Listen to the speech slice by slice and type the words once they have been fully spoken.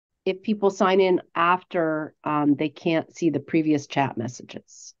if people sign in after, they can't see the previous chat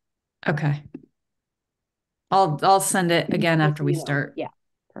messages. Okay. I'll send it again Just after so we you know. start. Yeah,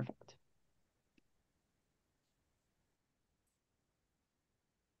 perfect.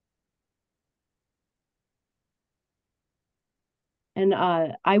 And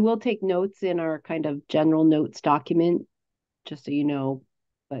I will take notes in our kind of general notes document, just so you know.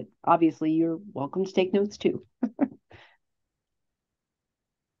 But obviously, you're welcome to take notes too.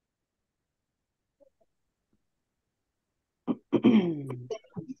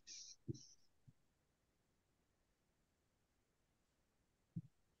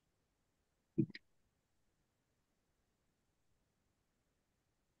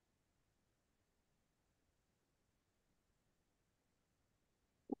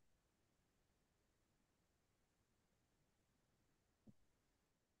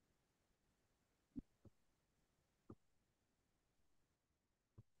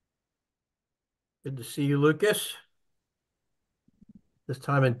 Good to see you, Lucas. This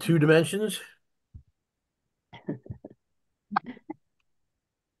time in two dimensions.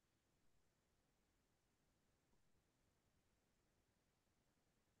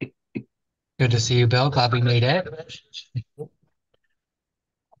 Good to see you, Bill. Glad we made it.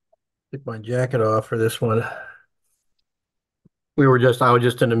 Take my jacket off for this one. I was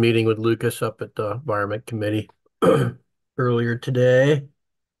just in a meeting with Lucas up at the Environment Committee earlier today.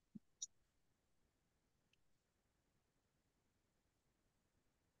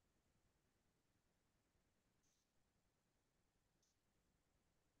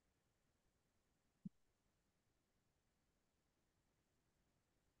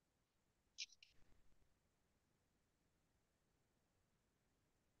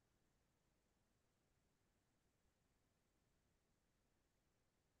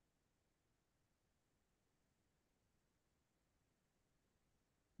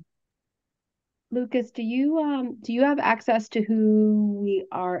 Lucas, do you have access to who we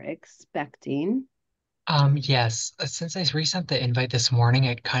are expecting? Yes, since I resent the invite this morning,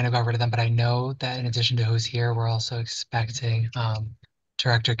 it kind of got rid of them, but I know that in addition to who's here, we're also expecting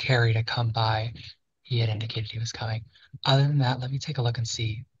Director Carey to come by. He had indicated he was coming. Other than that, let me take a look and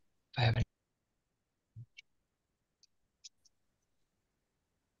see if I have any.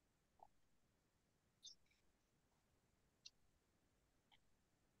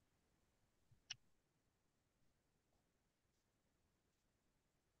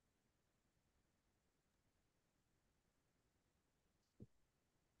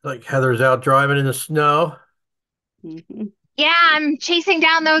 Like Heather's out driving in the snow. Mhm. Yeah, I'm chasing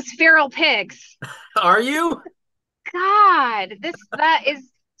down those feral pigs. Are you? God, that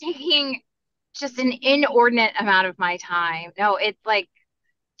is taking just an inordinate amount of my time. No, it's like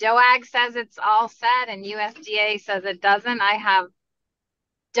DOAG says it's all set and USDA says it doesn't. I have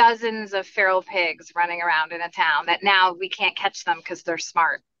dozens of feral pigs running around in a town that now we can't catch them because they're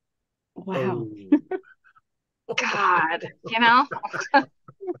smart. Wow. Oh. God, you know?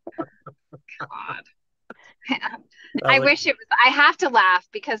 God. I Sounds like wish it was. I have to laugh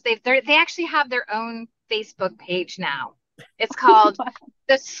because they actually have their own Facebook page now. It's called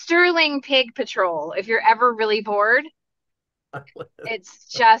the Sterling Pig Patrol. If you're ever really bored, it's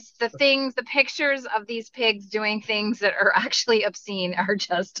just the pictures of these pigs doing things that are actually obscene are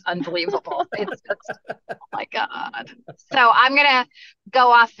just unbelievable. It's just, oh my God. So I'm gonna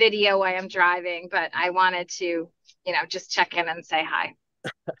go off video while I'm driving, but I wanted to, just check in and say hi.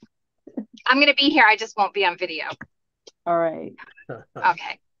 I'm gonna be here. I just won't be on video. All right.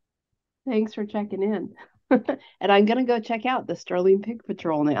 Okay. Thanks for checking in. And I'm gonna go check out the Sterling Pig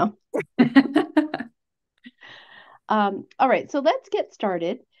Patrol now. All right, so let's get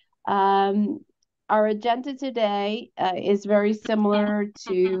started. Our agenda today is very similar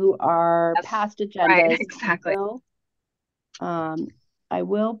to our Yes. past Right, agendas. exactly. Um, I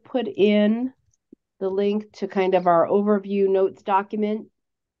will put in the link to kind of our overview notes document.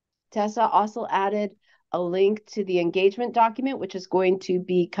 Tessa also added a link to the engagement document, which is going to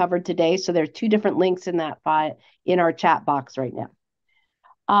be covered today. So there are two different links in that file in our chat box right now.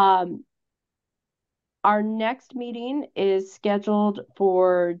 Our next meeting is scheduled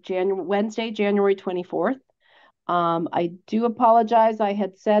for Wednesday, January 24th. I do apologize. I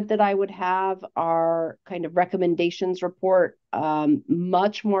had said that I would have our kind of recommendations report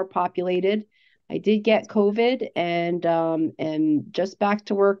much more populated. I did get COVID and just back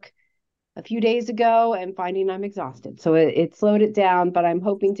to work a few days ago and finding I'm exhausted. So it slowed it down, but I'm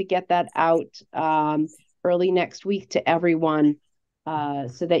hoping to get that out early next week to everyone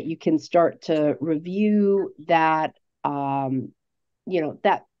so that you can start to review that,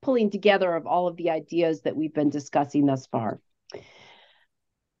 that pulling together of all of the ideas that we've been discussing thus far.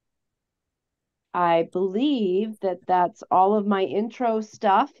 I believe that that's all of my intro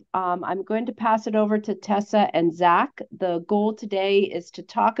stuff. I'm going to pass it over to Tessa and Zach. The goal today is to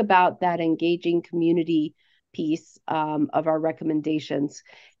talk about that engaging community piece of our recommendations.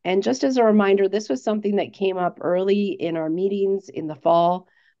 And just as a reminder, this was something that came up early in our meetings in the fall.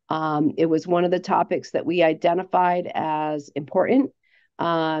 It was one of the topics that we identified as important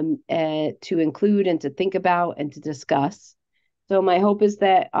to include and to think about and to discuss. So my hope is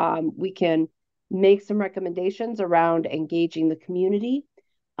that we can make some recommendations around engaging the community.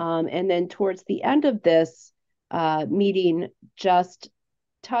 And then towards the end of this meeting, just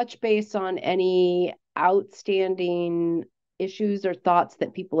touch base on any outstanding issues or thoughts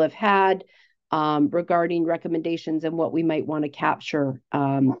that people have had regarding recommendations and what we might want to capture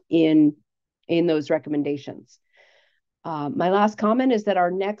in those recommendations. My last comment is that our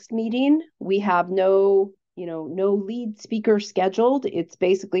next meeting, we have no lead speaker scheduled. It's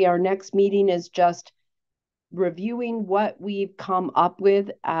basically our next meeting is just reviewing what we've come up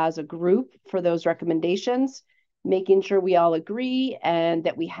with as a group for those recommendations, making sure we all agree and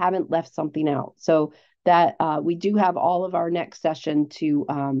that we haven't left something out. So that we do have all of our next session to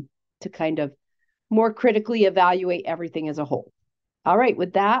kind of more critically evaluate everything as a whole. All right,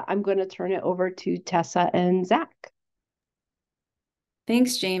 with that, I'm going to turn it over to Tessa and Zach.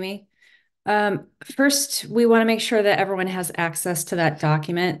 Thanks, Jamie. First, we want to make sure that everyone has access to that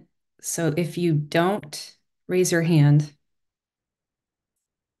document. So if you don't, raise your hand.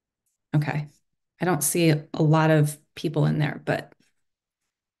 Okay. I don't see a lot of people in there, but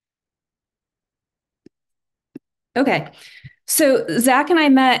okay. So Zach and I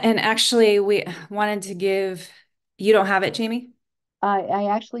met, and actually we wanted to give, you don't have it, Jamie? I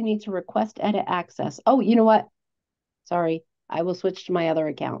actually need to request edit access. Oh, you know what? Sorry, I will switch to my other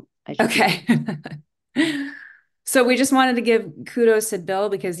account. Okay. So we just wanted to give kudos to Bill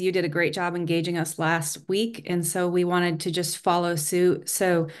because you did a great job engaging us last week. And so we wanted to just follow suit.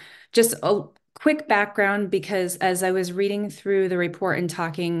 So just a quick background, because as I was reading through the report and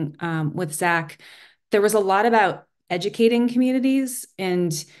talking with Zach, there was a lot about educating communities,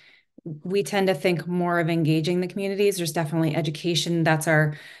 and we tend to think more of engaging the communities. There's definitely education. That's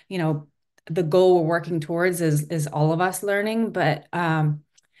our, the goal we're working towards is all of us learning. But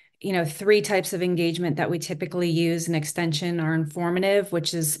three types of engagement that we typically use in extension are informative,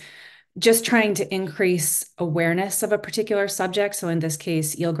 which is just trying to increase awareness of a particular subject. So in this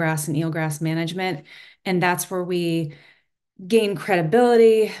case, eelgrass and eelgrass management. And that's where we gain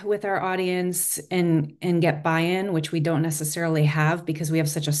credibility with our audience and get buy-in, which we don't necessarily have because we have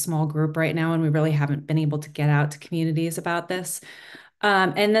such a small group right now, and we really haven't been able to get out to communities about this.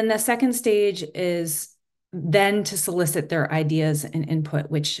 And then the second stage is then to solicit their ideas and input,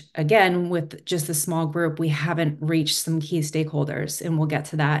 which again, with just a small group, we haven't reached some key stakeholders, and we'll get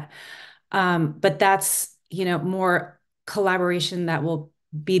to that. But that's, more collaboration that will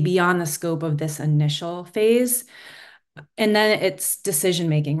be beyond the scope of this initial phase. And then it's decision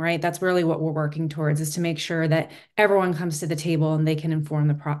making, right? That's really what we're working towards, is to make sure that everyone comes to the table and they can inform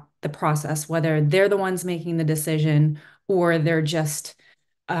the process, whether they're the ones making the decision or they're just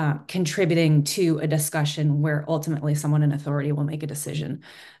contributing to a discussion where ultimately someone in authority will make a decision.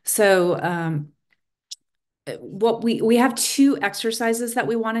 So what we have two exercises that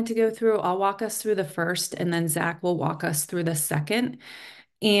we wanted to go through. I'll walk us through the first, and then Zach will walk us through the second.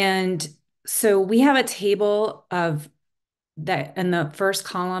 And so we have a table of that, and the first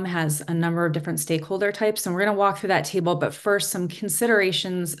column has a number of different stakeholder types, and we're going to walk through that table. But first, some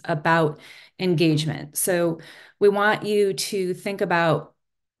considerations about engagement. So we want you to think about,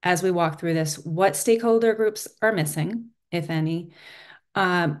 as we walk through this, what stakeholder groups are missing, if any.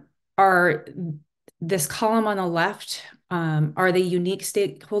 Are this column on the left, are they unique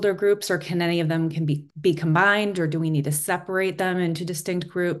stakeholder groups, or can any of them be combined, or do we need to separate them into distinct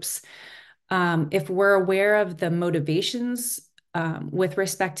groups? If we're aware of the motivations with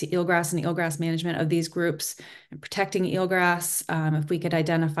respect to eelgrass and eelgrass management of these groups and protecting eelgrass, if we could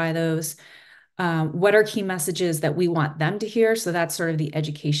identify those, what are key messages that we want them to hear? So that's sort of the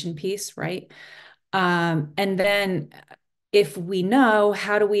education piece, right? And then if we know,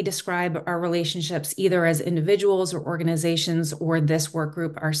 how do we describe our relationships either as individuals or organizations or this work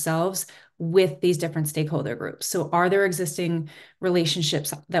group ourselves with these different stakeholder groups? So are there existing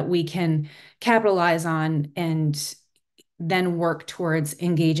relationships that we can capitalize on and then work towards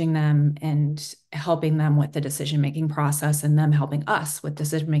engaging them and helping them with the decision-making process, and them helping us with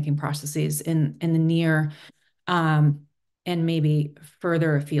decision-making processes in the near and maybe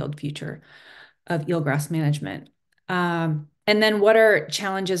further afield future of eelgrass management? And then what are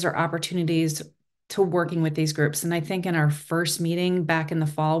challenges or opportunities to working with these groups? And I think in our first meeting back in the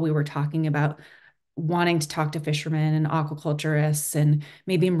fall, we were talking about wanting to talk to fishermen and aquaculturists and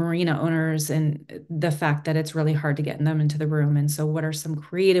maybe marina owners, and the fact that it's really hard to get them into the room. And so what are some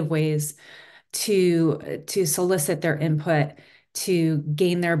creative ways to solicit their input, to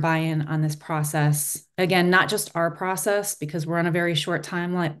gain their buy-in on this process? Again, not just our process, because we're on a very short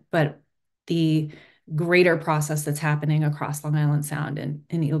timeline, but the greater process that's happening across Long Island Sound and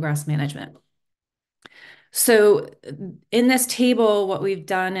in eelgrass management. So in this table, what we've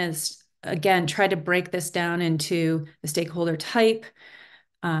done is, again, try to break this down into the stakeholder type,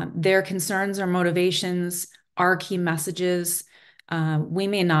 their concerns or motivations, our key messages. We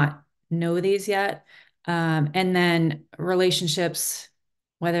may not know these yet. And then relationships,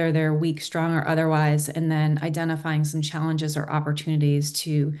 whether they're weak, strong, or otherwise, and then identifying some challenges or opportunities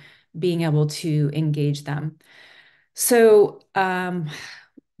to being able to engage them. So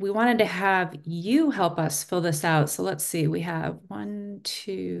we wanted to have you help us fill this out. So let's see, we have 1,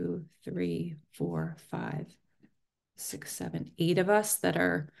 2, 3, 4, 5, 6, 7, 8 of us that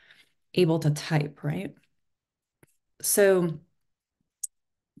are able to type, right? So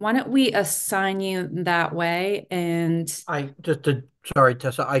why don't we assign you that way? And Sorry,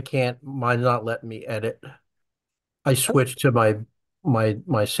 Tessa, I can't, mine's not letting me edit. I switched to my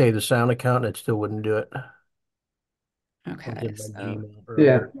Save the Sound account and it still wouldn't do it. okay, so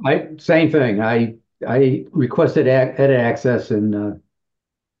Yeah, same thing. I requested edit access and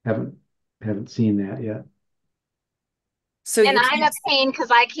haven't seen that yet. so And you I'm a can't. pain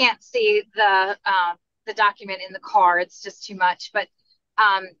because I can't see the document in the car. It's just too much. But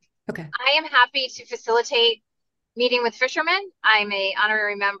Okay. I am happy to facilitate meeting with fishermen. I'm a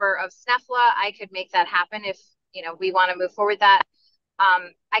honorary member of SNEFLA. I could make that happen if we want to move forward that.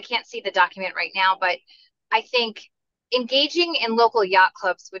 I can't see the document right now, but I think engaging in local yacht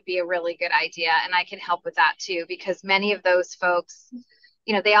clubs would be a really good idea, and I can help with that too, because many of those folks,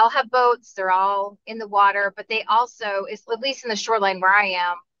 they all have boats, they're all in the water, but they also, at least in the shoreline where I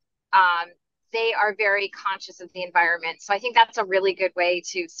am, they are very conscious of the environment. So I think that's a really good way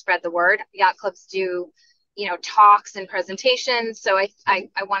to spread the word. Yacht clubs do, talks and presentations. So I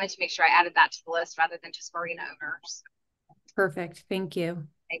wanted to make sure I added that to the list rather than just marina owners. Perfect. Thank you.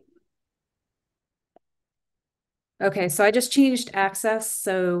 Okay, so I just changed access.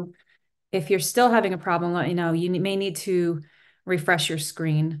 So if you're still having a problem, let me know. You may need to refresh your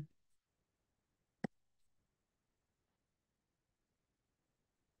screen.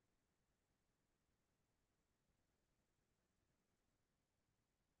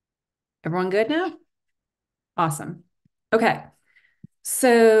 Everyone good now? Awesome. Okay,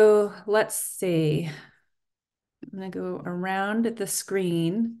 so let's see. I'm gonna go around the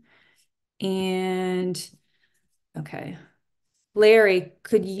screen and, okay. Larry,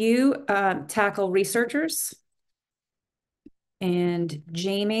 could you tackle researchers? And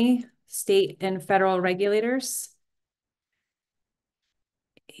Jamie, state and federal regulators?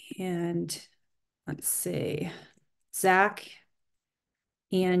 And let's see, Zach,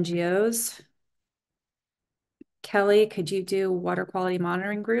 NGOs. Kelly, could you do water quality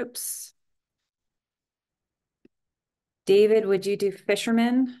monitoring groups? David, would you do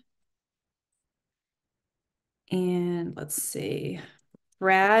fishermen? And let's see,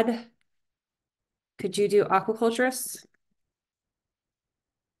 Brad, could you do aquaculturists?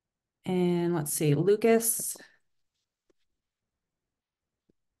 And let's see, Lucas,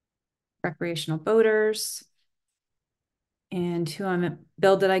 recreational boaters. And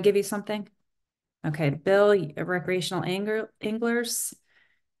Bill, did I give you something? Okay, Bill, recreational anglers.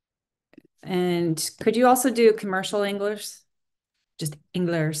 And could you also do commercial anglers? Just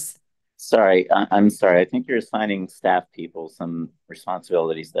anglers. Sorry, I'm sorry. I think you're assigning staff people some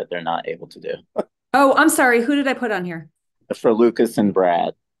responsibilities that they're not able to do. Oh, I'm sorry. Who did I put on here? For Lucas and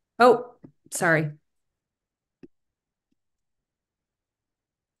Brad. Oh, sorry.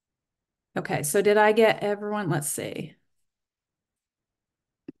 Okay, so did I get everyone? Let's see.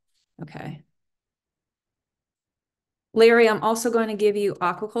 Okay. Larry, I'm also going to give you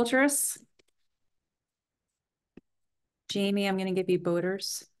aquaculturists. Jamie, I'm going to give you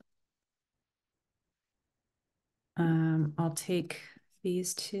boaters. I'll take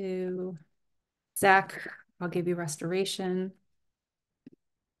these two. Zach, I'll give you restoration.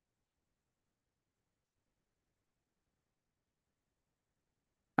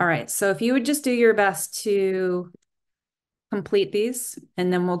 All right, so if you would just do your best to complete these,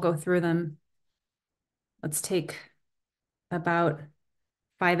 and then we'll go through them. Let's take about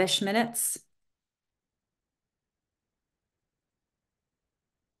 5-ish minutes.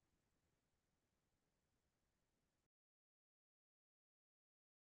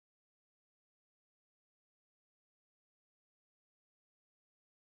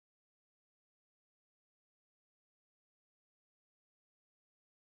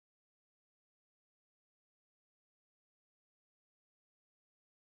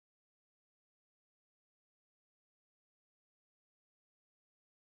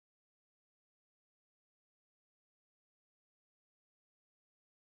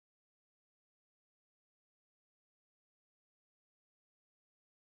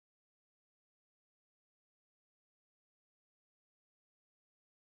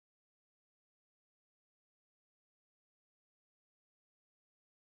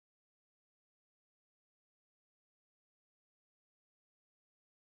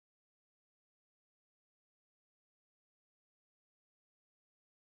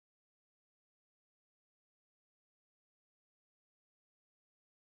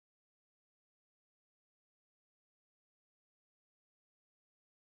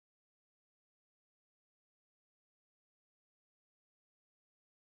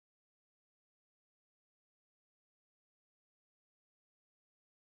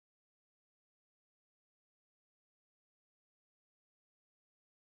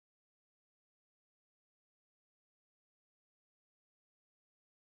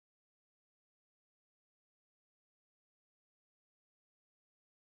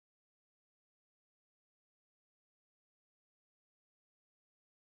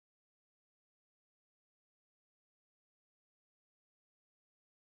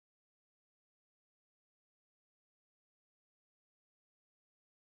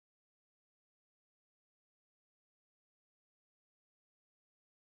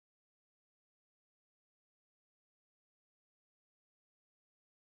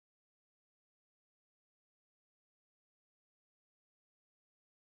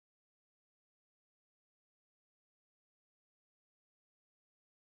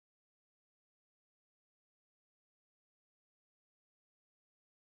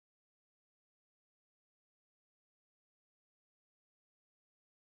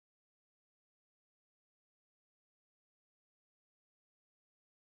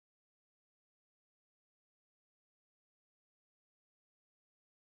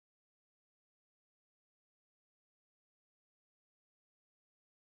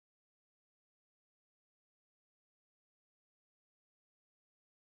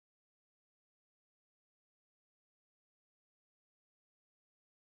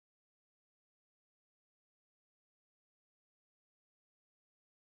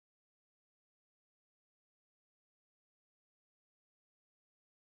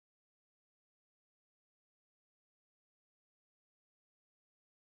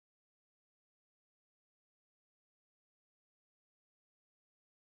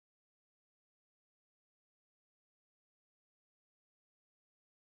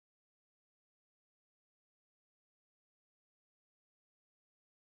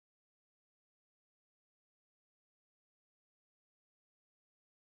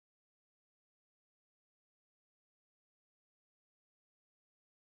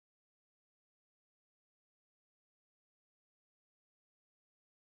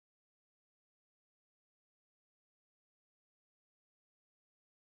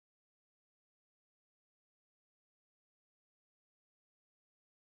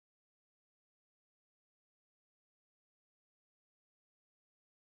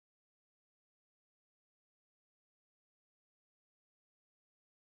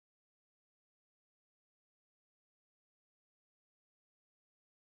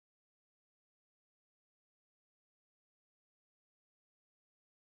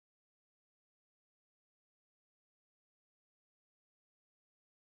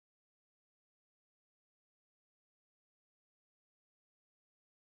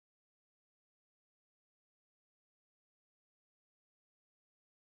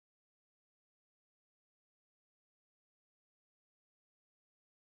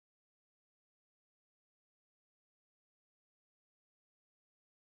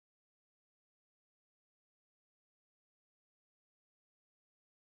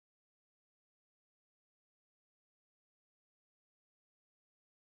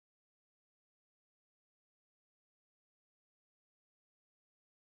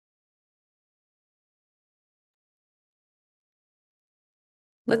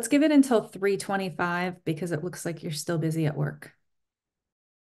 Let's give it until 3:25 because it looks like you're still busy at work.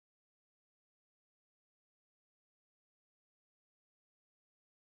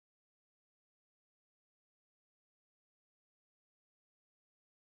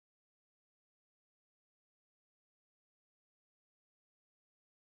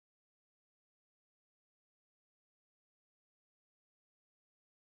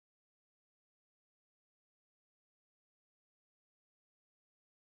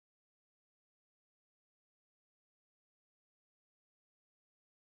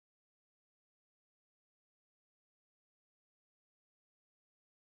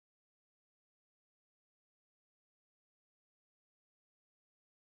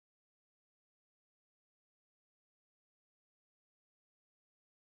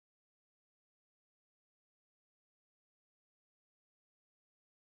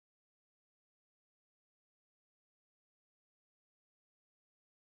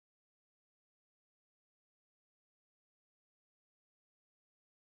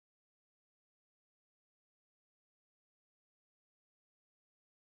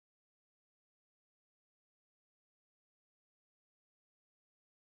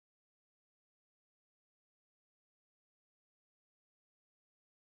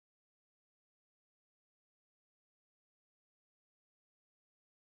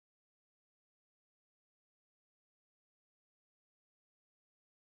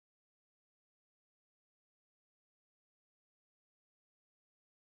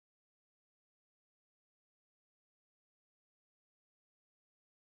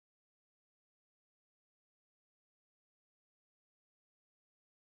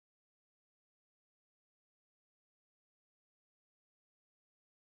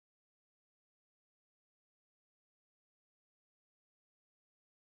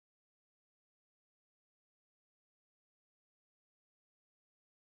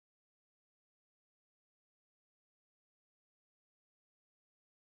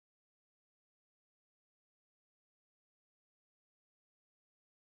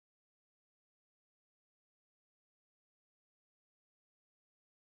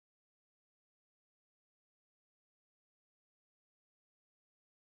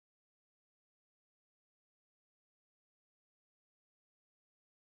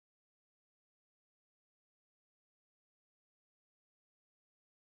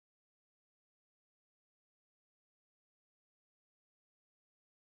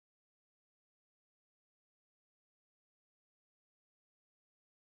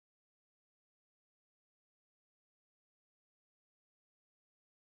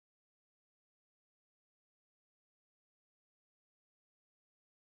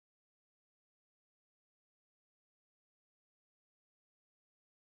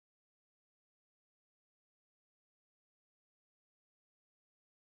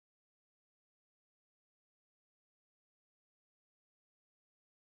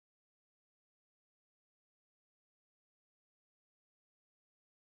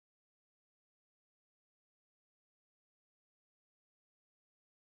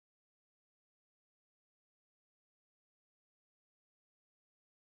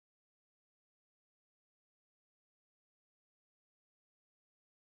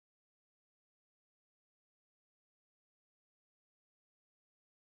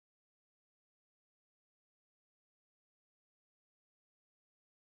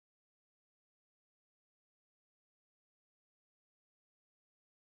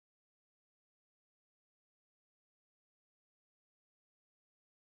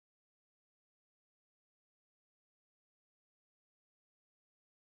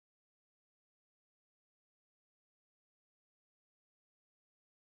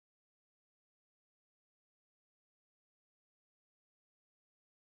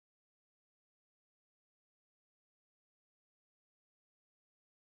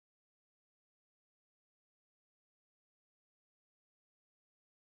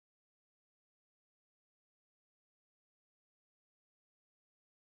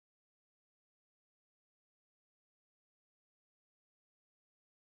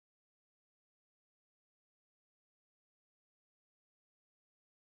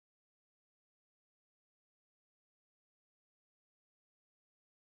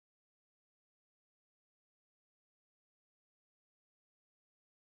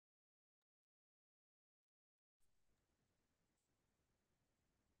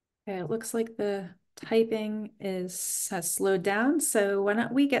 Okay, it looks like the typing has slowed down. So why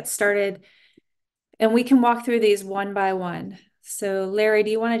don't we get started and we can walk through these one by one. So Larry,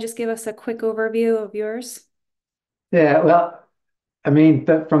 do you want to just give us a quick overview of yours? Yeah, well, I mean,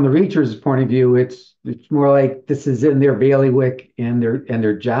 from the reacher's point of view, it's more like this is in their bailiwick and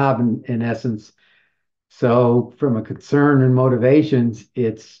their job in essence. So from a concern and motivations,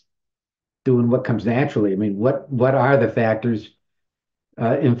 it's doing what comes naturally. I mean, what are the factors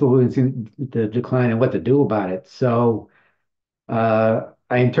influencing the decline and what to do about it? So I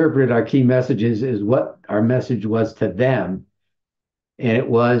interpreted our key messages as what our message was to them, and it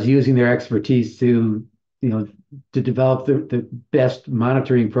was using their expertise to, to develop the best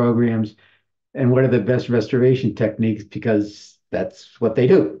monitoring programs and what are the best restoration techniques because that's what they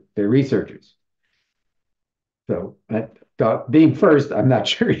do. They're researchers. So I thought being first, I'm not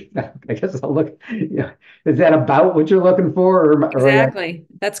sure. I guess I'll look. Yeah, is that about what you're looking for, or Exactly.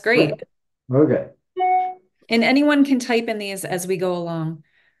 That's great. Okay. And anyone can type in these as we go along.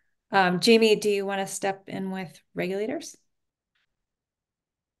 Jamie, do you want to step in with regulators?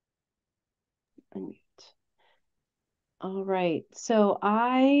 All right. So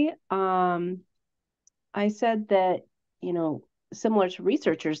I said that, similar to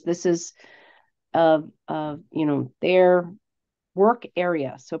researchers, this is their work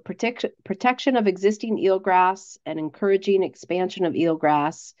area. So protection of existing eelgrass and encouraging expansion of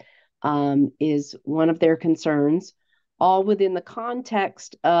eelgrass is one of their concerns, all within the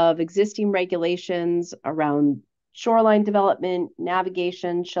context of existing regulations around shoreline development,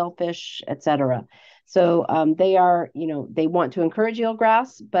 navigation, shellfish, etc. So they are, they want to encourage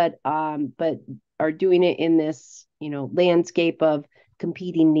eelgrass, but are doing it in this, landscape of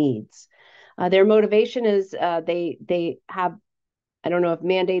competing needs. Their motivation is they have, I don't know if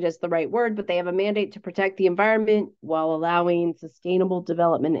mandate is the right word, but they have a mandate to protect the environment while allowing sustainable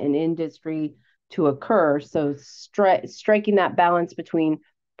development and industry to occur. So striking that balance between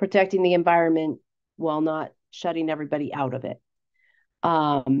protecting the environment while not shutting everybody out of it.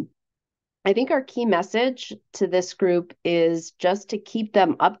 I think our key message to this group is just to keep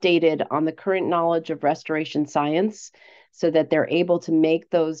them updated on the current knowledge of restoration science so that they're able to make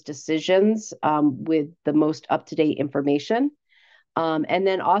those decisions with the most up-to-date information. And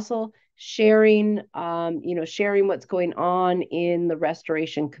then also sharing, sharing what's going on in the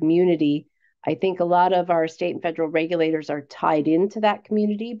restoration community. I think a lot of our state and federal regulators are tied into that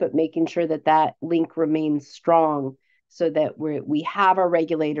community, but making sure that that link remains strong so that we have our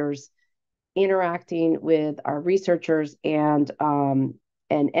regulators interacting with our researchers and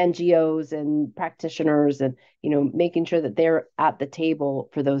NGOs and practitioners, and making sure that they're at the table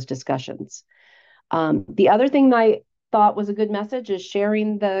for those discussions. The other thing that I thought was a good message is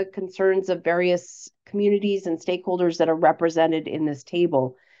sharing the concerns of various communities and stakeholders that are represented in this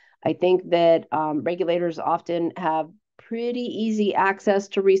table. I think that regulators often have pretty easy access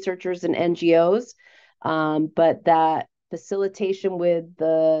to researchers and NGOs, but that facilitation with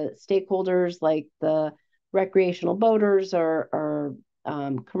the stakeholders like the recreational boaters or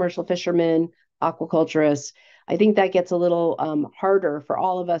commercial fishermen, aquaculturists, I think that gets a little harder for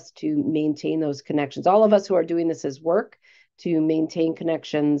all of us to maintain those connections. All of us who are doing this as work to maintain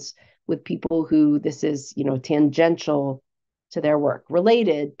connections with people who this is, tangential to their work,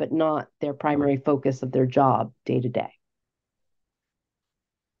 related, but not their primary focus of their job day to day.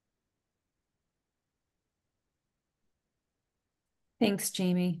 Thanks,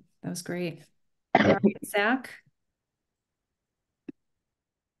 Jamie. That was great. All right, Zach.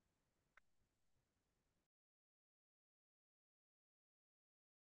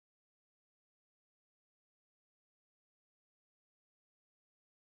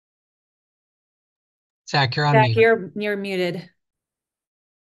 Zach, you're on Zach, mute. you're muted.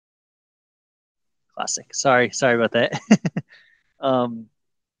 Classic. Sorry about that.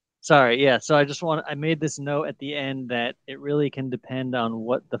 Sorry. Yeah. So I made this note at the end that it really can depend on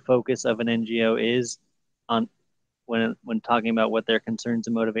what the focus of an NGO is on when talking about what their concerns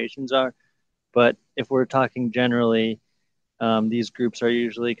and motivations are. But if we're talking generally, these groups are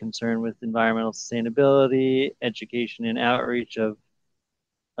usually concerned with environmental sustainability, education and outreach of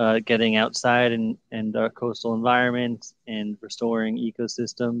getting outside and our coastal environment and restoring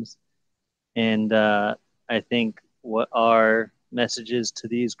ecosystems. And I think what our messages to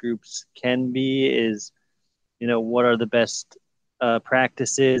these groups can be is, what are the best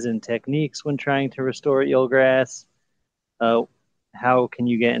practices and techniques when trying to restore eelgrass? How can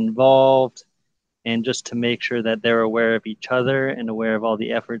you get involved? And just to make sure that they're aware of each other and aware of all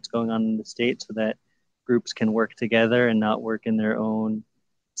the efforts going on in the state so that groups can work together and not work in their own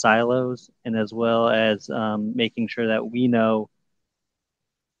silos, and as well as making sure that we know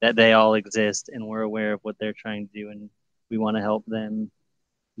that they all exist and we're aware of what they're trying to do and we want to help them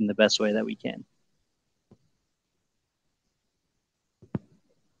in the best way that we can.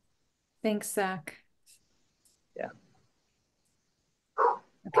 Thanks, Zach. Yeah.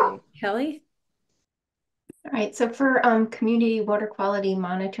 Okay, Kelly? All right, so for community water quality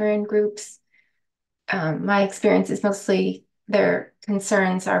monitoring groups, my experience is mostly their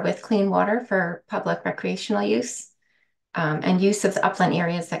concerns are with clean water for public recreational use and use of the upland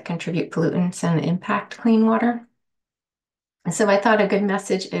areas that contribute pollutants and impact clean water. And so I thought a good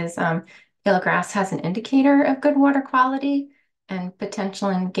message is Eelgrass has an indicator of good water quality and potential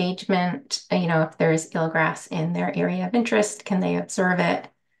engagement. If there's eelgrass in their area of interest, can they observe it?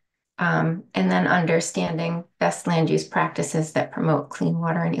 And then understanding best land use practices that promote clean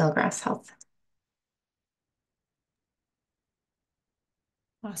water and eelgrass health.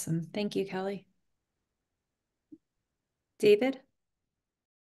 Awesome. Thank you, Kelly. David?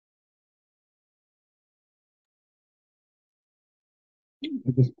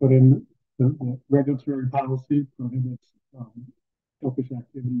 I just put in the regulatory policy prohibits selfish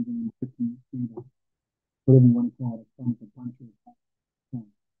activity within 50 feet of whatever you want to call it, a bunch of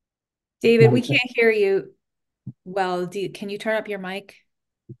David, we can't hear you well. Can you turn up your mic,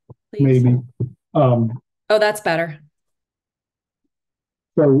 please? maybe. Oh, that's better.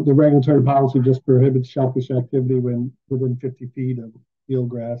 So the regulatory policy just prohibits shellfish activity when within 50 feet of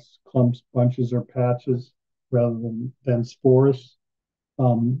eelgrass clumps, bunches, or patches rather than dense forests.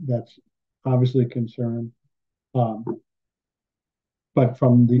 That's obviously a concern. But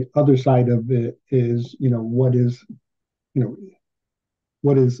from the other side of it is, what is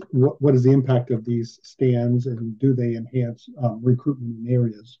the impact of these stands, and do they enhance recruitment in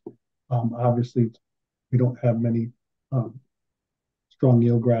areas? Obviously, we don't have many strong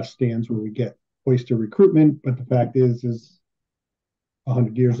eelgrass stands where we get oyster recruitment, but the fact is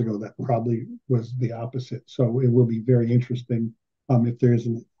 100 years ago that probably was the opposite. So it will be very interesting if there's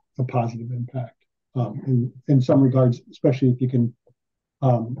a positive impact in some regards, especially if you can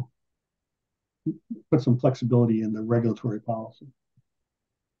put some flexibility in the regulatory policy.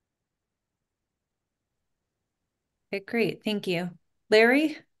 Okay, great. Thank you.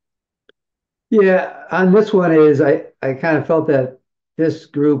 Larry? Yeah, on this one I kind of felt that this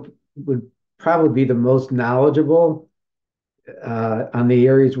group would probably be the most knowledgeable on the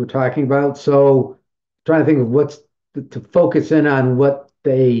areas we're talking about. So trying to think of what's to focus in on what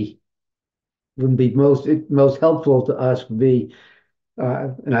they would be most helpful to us would be,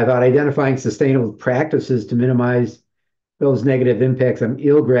 and I thought identifying sustainable practices to minimize those negative impacts on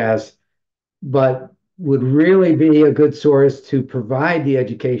eelgrass, but would really be a good source to provide the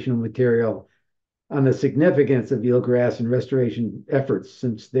educational material on the significance of eelgrass and restoration efforts,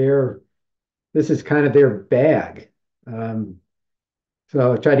 since this is kind of their bag.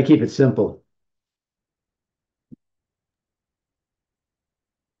 So I try to keep it simple.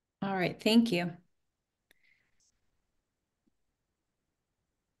 All right, thank you.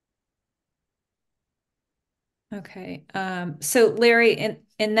 Okay, so Larry,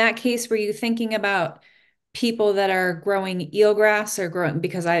 in that case, were you thinking about people that are growing eelgrass or growing,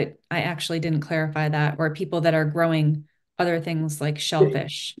 because I actually didn't clarify that, or people that are growing other things like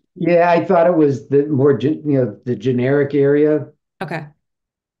shellfish? Yeah, I thought it was the more the generic area, Okay.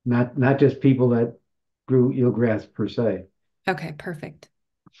 not just people that grew eelgrass per se. Okay, perfect.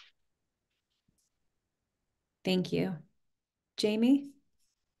 Thank you. Jamie?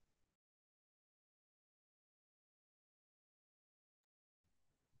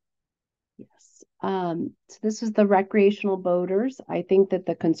 Yes. So this is the recreational boaters. I think that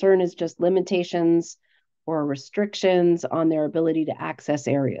the concern is just limitations or restrictions on their ability to access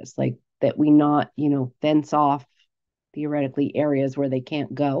areas, like that we not, fence off theoretically areas where they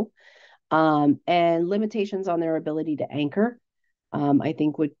can't go. And limitations on their ability to anchor, I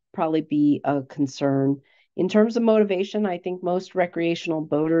think would probably be a concern. In terms of motivation, I think most recreational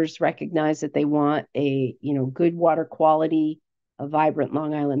boaters recognize that they want a, good water quality, a vibrant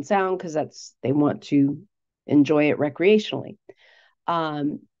Long Island Sound, because they want to enjoy it recreationally.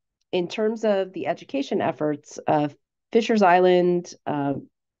 In terms of the education efforts, Fisher's Island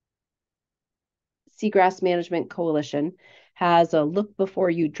Seagrass Management Coalition has a Look Before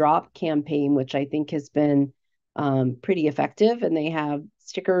You Drop campaign, which I think has been pretty effective. And they have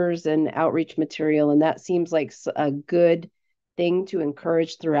stickers and outreach material. And that seems like a good thing to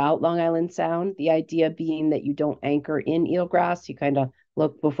encourage throughout Long Island Sound. The idea being that you don't anchor in eelgrass, you kind of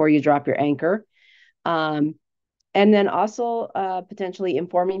look before you drop your anchor. And then also potentially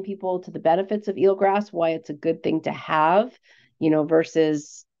informing people to the benefits of eelgrass, why it's a good thing to have,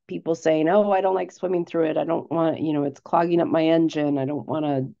 versus people saying, oh, I don't like swimming through it. I don't want, it's clogging up my engine. I don't want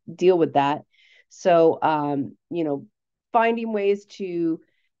to deal with that. So, finding ways to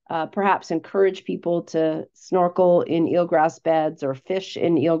perhaps encourage people to snorkel in eelgrass beds or fish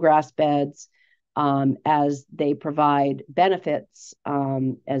in eelgrass beds as they provide benefits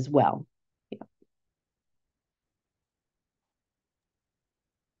as well. Yeah.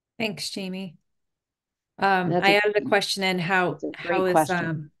 Thanks, Jamie. That's I added a question in how a great is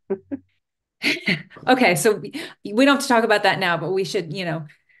question. okay, so we don't have to talk about that now, but we should,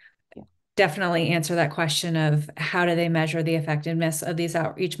 definitely answer that question of how do they measure the effectiveness of these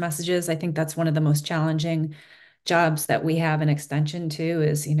outreach messages. I think that's one of the most challenging jobs that we have in extension too,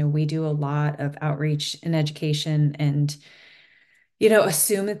 is, we do a lot of outreach and education and,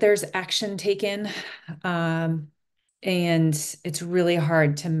 assume that there's action taken. And it's really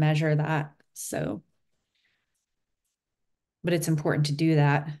hard to measure that. So, but it's important to do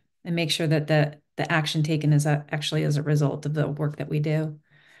that and make sure that the action taken is actually as a result of the work that we do.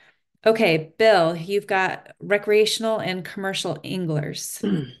 Okay, Bill, you've got recreational and commercial anglers.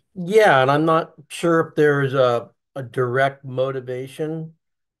 Yeah, and I'm not sure if there's a direct motivation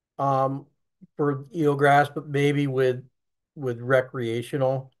for eelgrass, but maybe with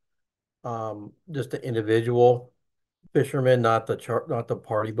recreational, just the individual fishermen, not the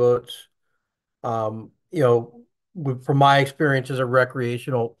party boats. From my experience as a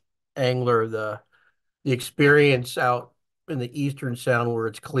recreational angler, the experience out in the Eastern Sound where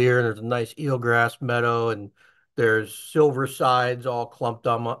it's clear and there's a nice eelgrass meadow and there's silver sides all clumped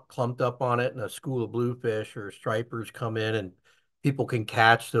up on it, and a school of bluefish or stripers come in and people can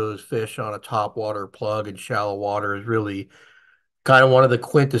catch those fish on a topwater plug in shallow water is really kind of one of the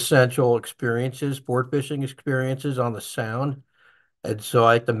quintessential experiences, sport fishing experiences on the Sound. And so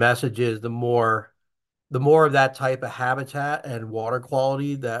I think the message is the more of that type of habitat and water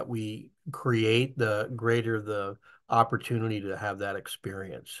quality that we create, the greater the opportunity to have that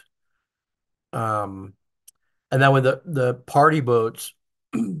experience. And then with the party boats,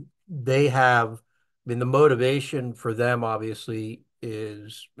 they have, I mean, the motivation for them obviously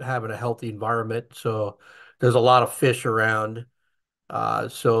is having a healthy environment. So there's a lot of fish around.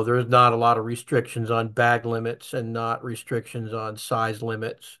 So there's not a lot of restrictions on bag limits and not restrictions on size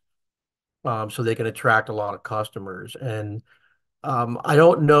limits. So they can attract a lot of customers. And I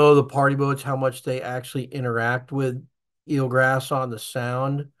don't know the party boats, how much they actually interact with eelgrass on the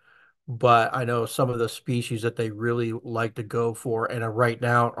Sound, but I know some of the species that they really like to go for and are right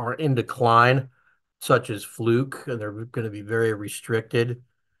now are in decline, such as fluke, and they're going to be very restricted.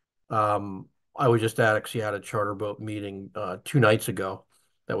 I was just actually at a charter boat meeting 2 nights ago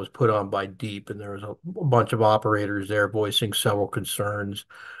that was put on by Deep, and there was a bunch of operators there voicing several concerns.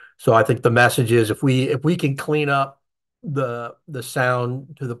 So I think the message is if we can clean up the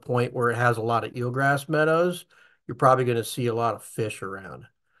Sound to the point where it has a lot of eelgrass meadows, you're probably going to see a lot of fish around.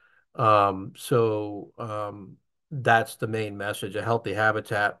 That's the main message. A healthy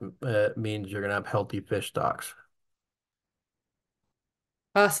habitat means you're going to have healthy fish stocks.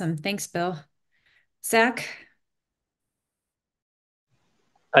 Awesome. Thanks, Bill. Zach?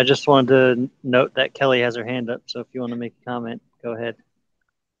 I just wanted to note that Kelly has her hand up, so if you want to make a comment, go ahead.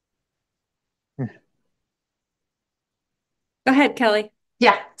 Go ahead, Kelly.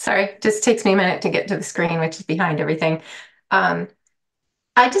 Yeah, sorry. Just takes me a minute to get to the screen, which is behind everything. I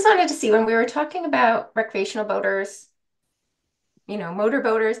just wanted to see when we were talking about recreational boaters, motor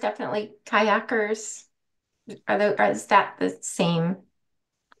boaters, definitely kayakers. Is that the same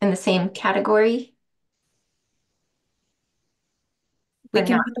in the same category? We Or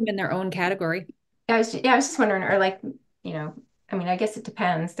can not? put them in their own category. I was just wondering, or like, I mean, I guess it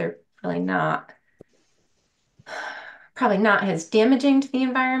depends. They're probably not as damaging to the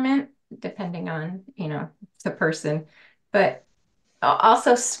environment, depending on, the person. But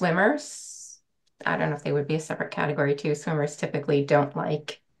also swimmers, I don't know if they would be a separate category too. Swimmers typically don't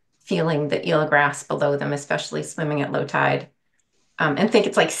like feeling the eelgrass below them, especially swimming at low tide, and think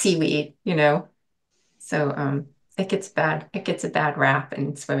it's like seaweed, So it gets a bad rap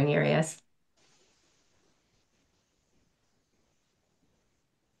in swimming areas.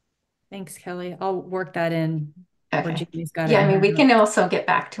 Thanks, Kelly. I'll work that in where Okay. Jamie's got it. Yeah, I in mean, her we notes. can also get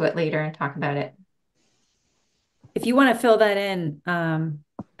back to it later and talk about it. If you want to fill that in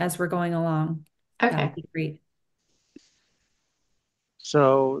as we're going along, that Okay. would be great.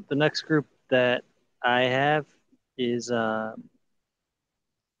 So the next group that I have is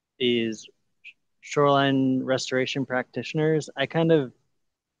shoreline restoration practitioners. I kind of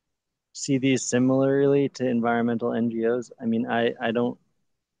see these similarly to environmental NGOs. I mean, I don't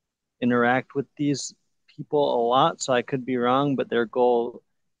interact with these people a lot, so I could be wrong, but their goal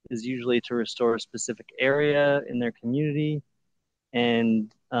is usually to restore a specific area in their community,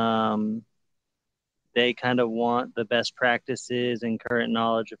 and they kind of want the best practices and current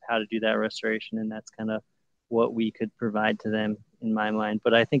knowledge of how to do that restoration, and that's kind of what we could provide to them in my mind,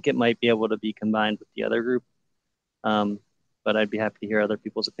 but I think it might be able to be combined with the other group. But I'd be happy to hear other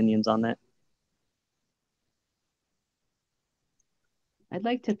people's opinions on that. I'd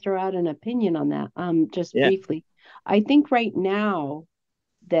like to throw out an opinion on that, just briefly. I think right now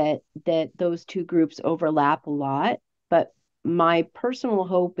that those two groups overlap a lot, but my personal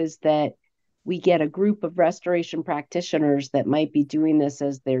hope is that we get a group of restoration practitioners that might be doing this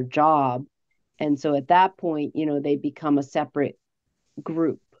as their job. And so at that point, they become a separate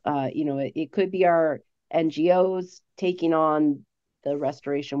group. It could be our NGOs taking on the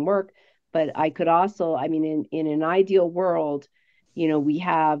restoration work, but I could also, in an ideal world, we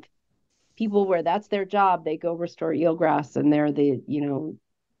have people where that's their job. They go restore eelgrass and they're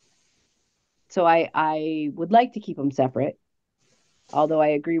so I would like to keep them separate. Although I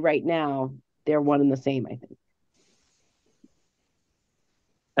agree right now, they're one and the same, I think.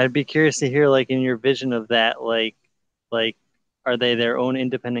 I'd be curious to hear, like, in your vision of that, like, are they their own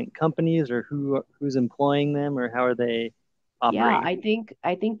independent companies, or who's employing them, or how are they operating? Yeah,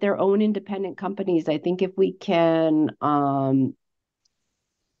 I think their own independent companies. I think if we can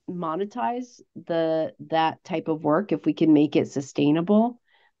monetize that type of work, if we can make it sustainable,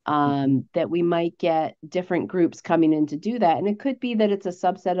 that we might get different groups coming in to do that. And it could be that it's a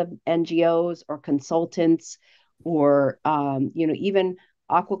subset of NGOs or consultants or even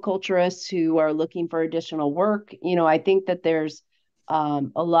aquaculturists who are looking for additional work. I think that there's a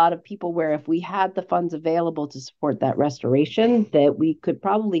lot of people where if we had the funds available to support that restoration, that we could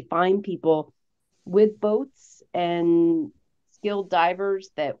probably find people with boats and skilled divers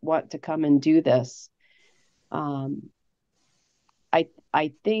that want to come and do this.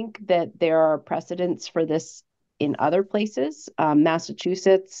 I think that there are precedents for this in other places,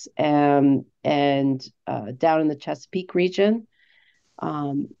 Massachusetts and down in the Chesapeake region.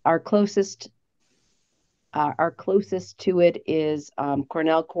 Our closest to it is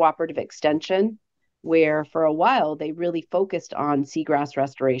Cornell Cooperative Extension, where for a while they really focused on seagrass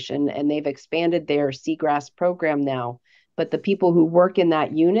restoration, and they've expanded their seagrass program now. But the people who work in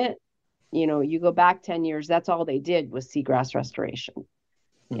that unit, you go back 10 years, that's all they did was seagrass restoration.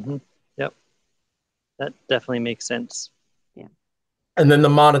 Mm-hmm. Yep. That definitely makes sense. Yeah. And then the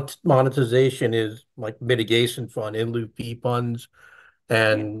monetization is like mitigation fund, in lieu fee funds,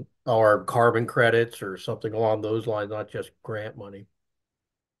 and our carbon credits or something along those lines, not just grant money.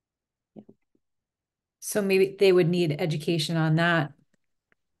 So maybe they would need education on that.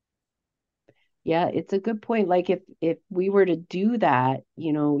 Yeah, it's a good point. Like if we were to do that,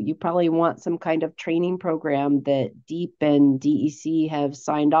 you probably want some kind of training program that DEEP and DEC have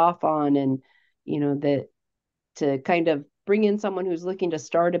signed off on, and that to kind of bring in someone who's looking to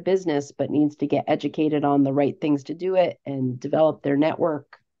start a business but needs to get educated on the right things to do it and develop their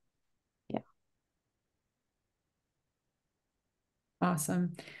network. Yeah.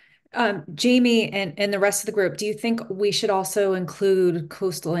 Awesome. Jamie and the rest of the group, do you think we should also include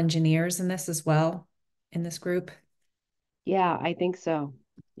coastal engineers in this as well, in this group? Yeah, I think so.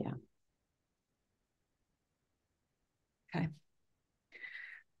 Yeah. Okay.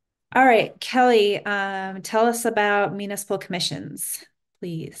 All right, Kelly, tell us about municipal commissions,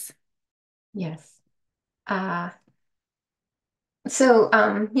 please. Yes.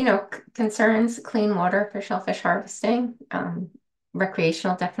 Concerns, clean water for shellfish harvesting,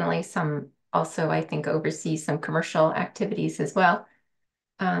 recreational, definitely some, also I think oversees some commercial activities as well.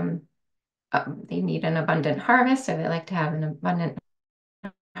 They need an abundant harvest, so they like to have an abundant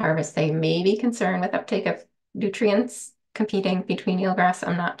harvest. They may be concerned with uptake of nutrients competing between eelgrass.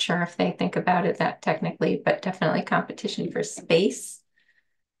 I'm not sure if they think about it that technically, but definitely competition for space.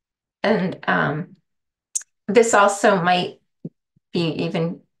 And this also might be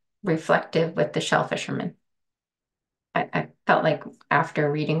even reflective with the shell fishermen. I felt like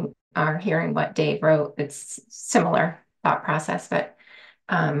after reading or hearing what Dave wrote, it's similar thought process, but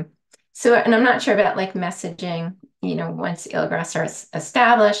and I'm not sure about like messaging, once eelgrass are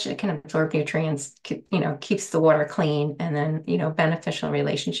established, it can absorb nutrients, keeps the water clean, and then, beneficial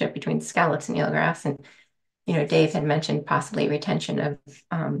relationship between scallops and eelgrass. And, Dave had mentioned possibly retention of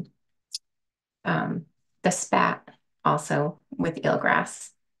the spat also with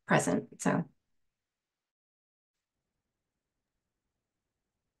eelgrass present, so.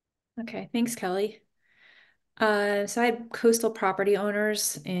 Okay, thanks, Kelly. So I had coastal property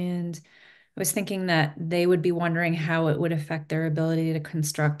owners, and I was thinking that they would be wondering how it would affect their ability to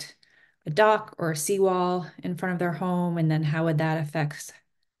construct a dock or a seawall in front of their home, and then how would that affect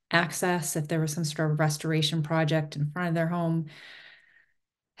access if there was some sort of restoration project in front of their home?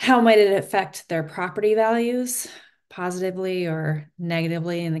 How might it affect their property values? positively or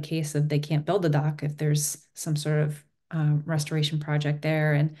negatively in the case of they can't build the dock if there's some sort of restoration project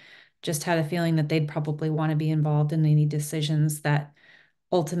there, and just had a feeling that they'd probably want to be involved in any decisions that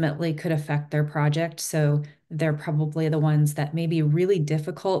ultimately could affect their project. So they're probably the ones that may be really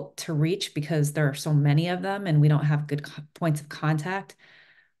difficult to reach because there are so many of them and we don't have good points of contact.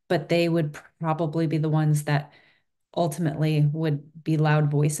 But they would probably be the ones that ultimately would be loud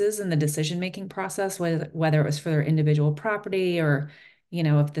voices in the decision-making process, whether it was for their individual property or,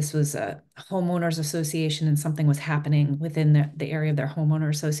 if this was a homeowners association and something was happening within the area of their homeowner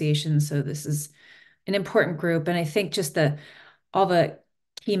association. So this is an important group. And I think just all the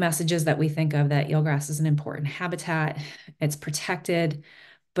key messages that we think of, that eelgrass is an important habitat, it's protected,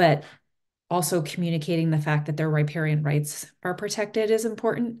 but also communicating the fact that their riparian rights are protected is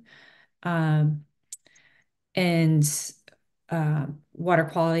important. And water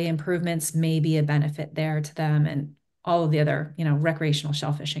quality improvements may be a benefit there to them, and all of the other, recreational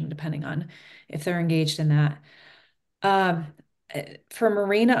shellfishing, depending on if they're engaged in that. For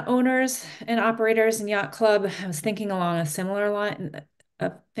marina owners and operators and yacht club, I was thinking along a similar line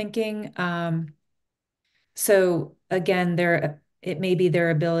of thinking. So again, it may be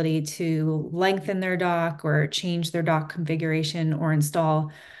their ability to lengthen their dock or change their dock configuration or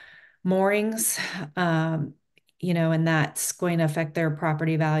install moorings, and that's going to affect their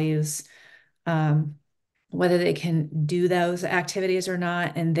property values, whether they can do those activities or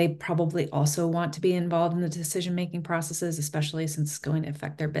not. And they probably also want to be involved in the decision-making processes, especially since it's going to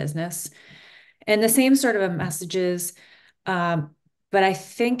affect their business. And the same sort of messages, but I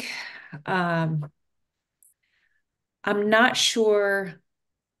think I'm not sure.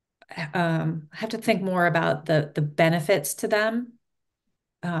 I have to think more about the benefits to them.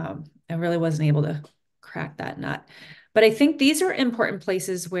 I really wasn't able to crack that nut. But I think these are important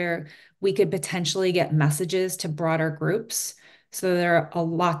places where we could potentially get messages to broader groups. So there are a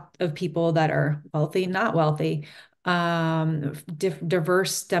lot of people that are wealthy, not wealthy, diverse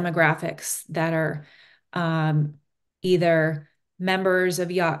demographics that are either members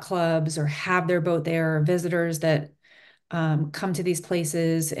of yacht clubs or have their boat there, or visitors that come to these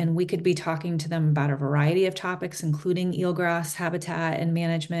places, and we could be talking to them about a variety of topics, including eelgrass habitat and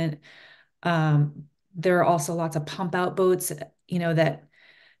management. There are also lots of pump out boats, that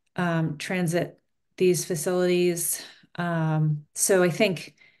transit these facilities. So I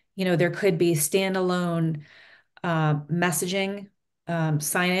think, there could be standalone messaging,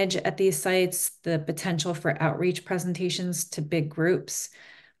 signage at these sites, the potential for outreach presentations to big groups.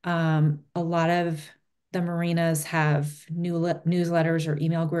 A lot of the marinas have newsletters or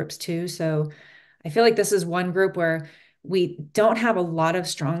email groups too. So I feel like this is one group where we don't have a lot of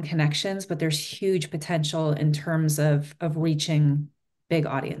strong connections, but there's huge potential in terms of reaching big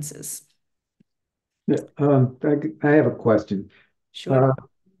audiences. Yeah, I have a question. Sure.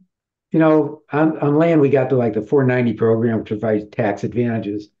 On land, we got to like the 490 program, which provides tax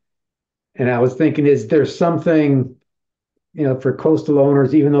advantages. And I was thinking, is there something, for coastal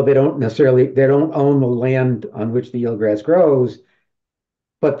owners, even though they don't own the land on which the eelgrass grows,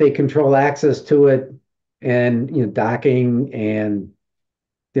 but they control access to it and, docking and,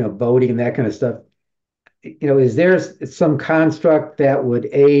 boating and that kind of stuff. Is there some construct that would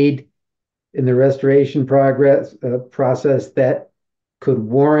aid in the restoration process that could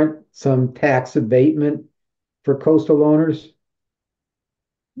warrant some tax abatement for coastal owners?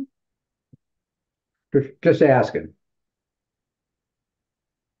 Just asking.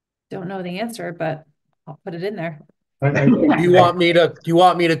 Don't know the answer, but I'll put it in there. Do you want me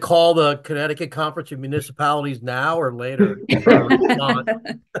to call the Connecticut Conference of Municipalities now or later?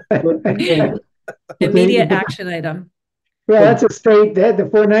 Immediate action item. Well, that's a state, the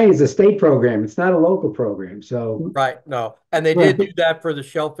 490 is a state program. It's not a local program. So right, no. And they did do that for the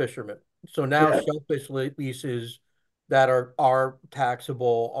shellfishermen. So now shellfish leases that are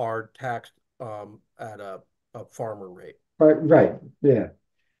taxable are taxed at a farmer rate. Right, yeah.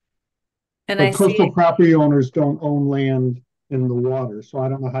 And but coastal property owners don't own land in the water, so I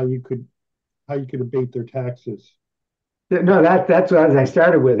don't know how you could abate their taxes. No, that's what I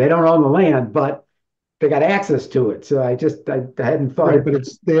started with. They don't own the land, but they got access to it. So I hadn't thought. Right, but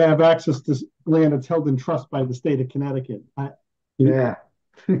they have access to land that's held in trust by the state of Connecticut. Yeah.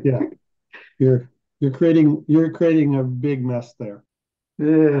 You're creating a big mess there.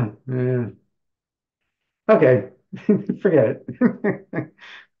 Yeah. Okay, forget it.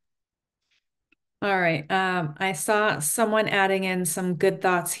 All right. I saw someone adding in some good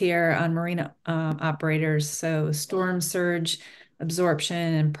thoughts here on marina operators. So storm surge absorption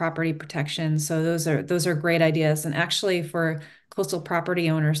and property protection. So those are great ideas. And actually for coastal property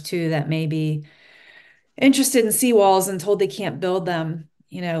owners too, that may be, interested in seawalls and told they can't build them,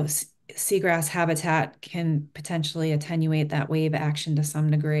 seagrass habitat can potentially attenuate that wave action to some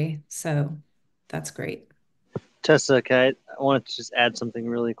degree. So that's great. Tessa, okay, I wanted to just add something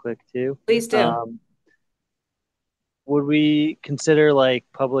really quick too. Please do. Would we consider like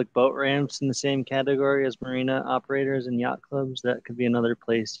public boat ramps in the same category as marina operators and yacht clubs? That could be another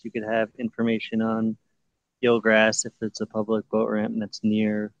place you could have information on eelgrass if it's a public boat ramp that's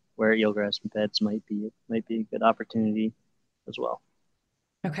near where eelgrass beds might be. It might be a good opportunity as well.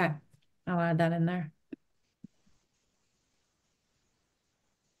 Okay, I'll add that in there.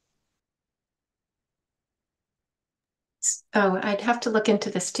 Oh, I'd have to look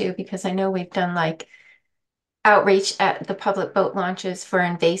into this too, because I know we've done like outreach at the public boat launches for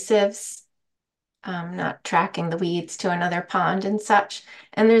invasives, not tracking the weeds to another pond and such.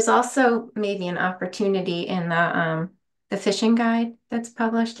 And there's also maybe an opportunity in the fishing guide that's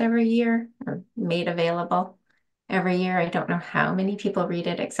published every year or made available every year. I don't know how many people read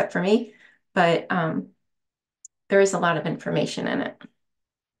it except for me, but there is a lot of information in it.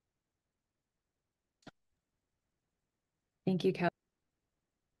 Thank you, Kelly.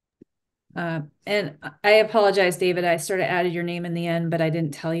 And I apologize, David. I sort of added your name in the end, but I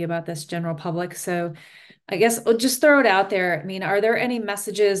didn't tell you about this general public. So I guess I'll just throw it out there. I mean, are there any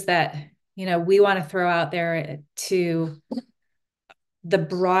messages that, we want to throw out there to the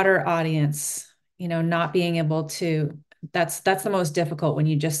broader audience, not being able to, that's the most difficult when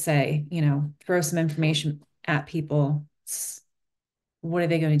you just say, throw some information at people. What are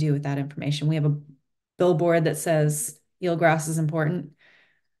they going to do with that information? We have a billboard that says eelgrass is important.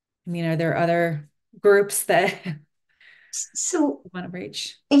 I mean, are there other groups that So want to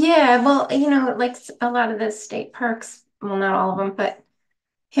reach? yeah, well, like a lot of the state parks, well, not all of them, but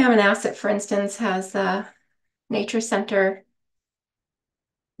Hammonasset, for instance, has a nature center,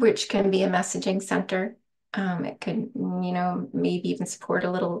 which can be a messaging center. It could, maybe even support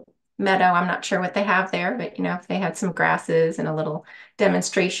a little meadow. I'm not sure what they have there, but if they had some grasses and a little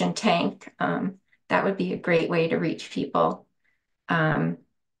demonstration tank, that would be a great way to reach people. And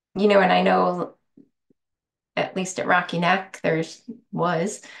I know at least at Rocky Neck,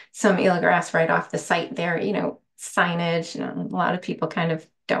 was some eelgrass right off the site there, signage. A lot of people kind of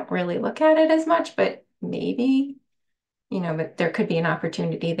don't really look at it as much, but maybe, but there could be an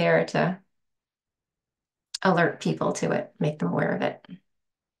opportunity there to alert people to it, make them aware of it.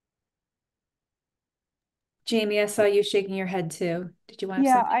 Jamie, I saw you shaking your head too. Did you want to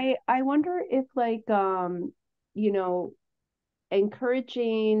Yeah, something? I wonder if like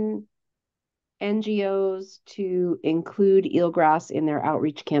encouraging NGOs to include eelgrass in their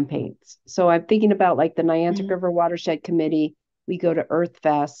outreach campaigns. So I'm thinking about like the Niantic River Watershed Committee. We go to Earth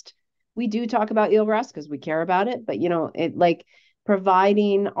Fest. We do talk about eelgrass because we care about it, but it like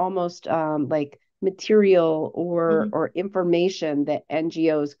providing almost like material or information that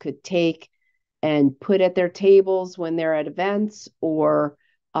NGOs could take and put at their tables when they're at events or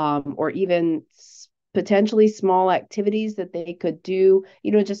even potentially small activities that they could do,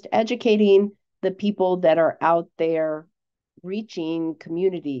 just educating the people that are out there reaching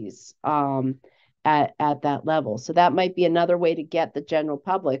communities at that level. So that might be another way to get the general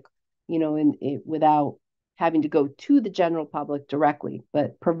public, without having to go to the general public directly,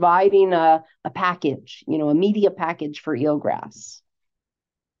 but providing a package, a media package for eelgrass.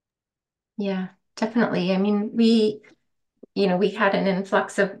 Yeah, definitely. I mean, we had an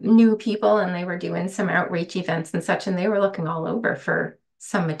influx of new people and they were doing some outreach events and such, and they were looking all over for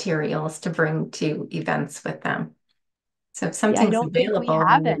some materials to bring to events with them. So if something's available,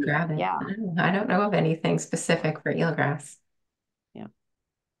 then we grab it. Yeah. I don't know of anything specific for eelgrass. Yeah.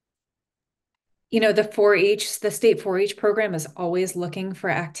 The 4-H, the state 4-H program is always looking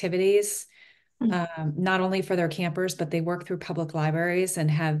for activities, not only for their campers, but they work through public libraries and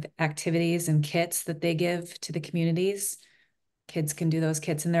have activities and kits that they give to the communities. Kids can do those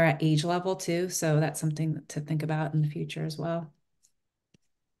kits and they're at age level too. So that's something to think about in the future as well.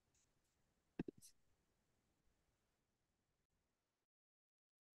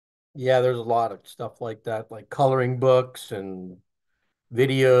 Yeah, there's a lot of stuff like that, like coloring books and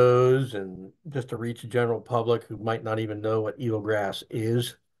videos, and just to reach the general public who might not even know what eelgrass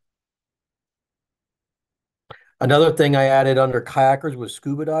is. Another thing I added under kayakers was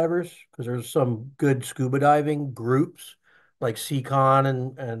scuba divers, because there's some good scuba diving groups like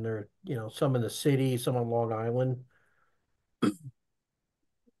Seacon and there, some in the city, some on Long Island.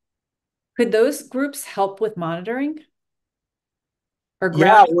 Could those groups help with monitoring? Or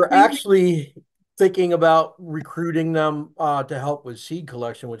Yeah, ground we're monitoring? actually thinking about recruiting them to help with seed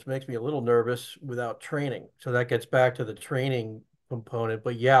collection, which makes me a little nervous without training. So that gets back to the training component.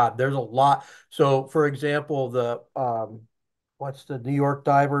 But yeah, there's a lot. So for example, the what's the New York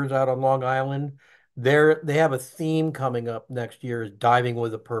divers out on Long Island? They have a theme coming up next year is diving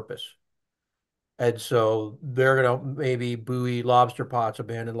with a purpose. And so they're gonna maybe buoy lobster pots,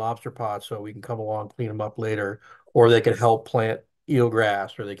 abandoned lobster pots, so we can come along, clean them up later, or they could help plant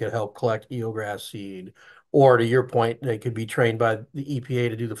eelgrass, or they could help collect eelgrass seed, or to your point, they could be trained by the EPA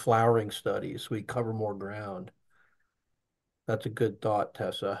to do the flowering studies, so we cover more ground. That's a good thought,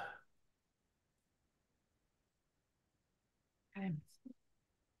 Tessa. Okay.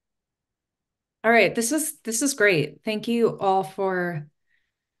 All right, this is great. Thank you all for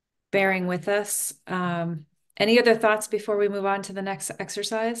bearing with us. Any other thoughts before we move on to the next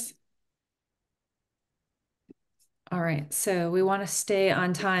exercise? All right, so we want to stay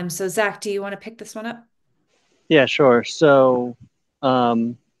on time. So Zach, do you want to pick this one up? Yeah, sure. So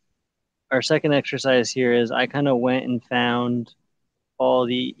our second exercise here is I kind of went and found all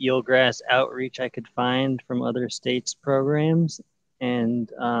the eelgrass outreach I could find from other states' programs.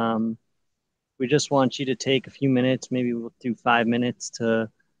 And we just want you to take a few minutes, maybe we'll do 5 minutes to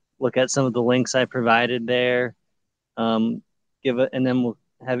look at some of the links I provided there. And then we'll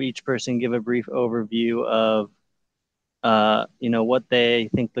have each person give a brief overview of what they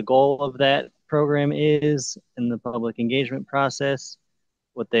think the goal of that program is in the public engagement process,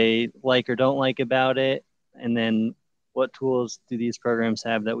 what they like or don't like about it, and then what tools do these programs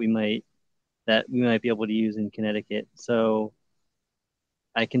have that we might be able to use in Connecticut. So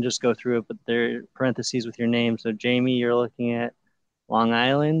I can just go through it, but there are parentheses with your name. So Jamie, you're looking at Long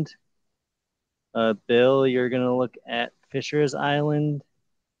Island. Bill, you're going to look at Fisher's Island.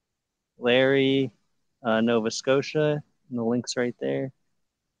 Larry, Nova Scotia, and the link's right there.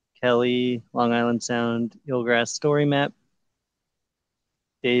 Kelly, Long Island Sound Eelgrass Story Map.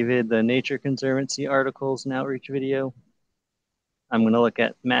 David, the Nature Conservancy articles and outreach video. I'm going to look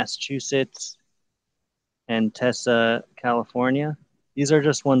at Massachusetts and Tessa, California. These are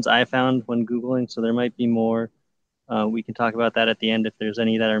just ones I found when Googling, so there might be more. We can talk about that at the end if there's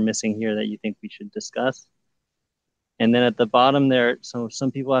any that are missing here that you think we should discuss. And then at the bottom there, so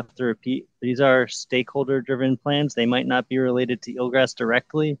some people have to repeat, these are stakeholder-driven plans. They might not be related to eelgrass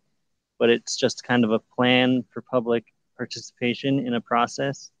directly, but it's just kind of a plan for public participation in a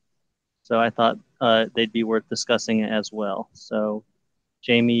process. So I thought they'd be worth discussing as well. So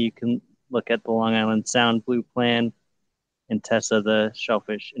Jamie, you can look at the Long Island Sound Blue Plan, and Tessa, the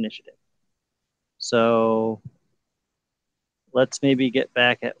Shellfish Initiative. So let's maybe get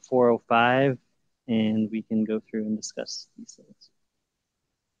back at 4:05 and we can go through and discuss these things.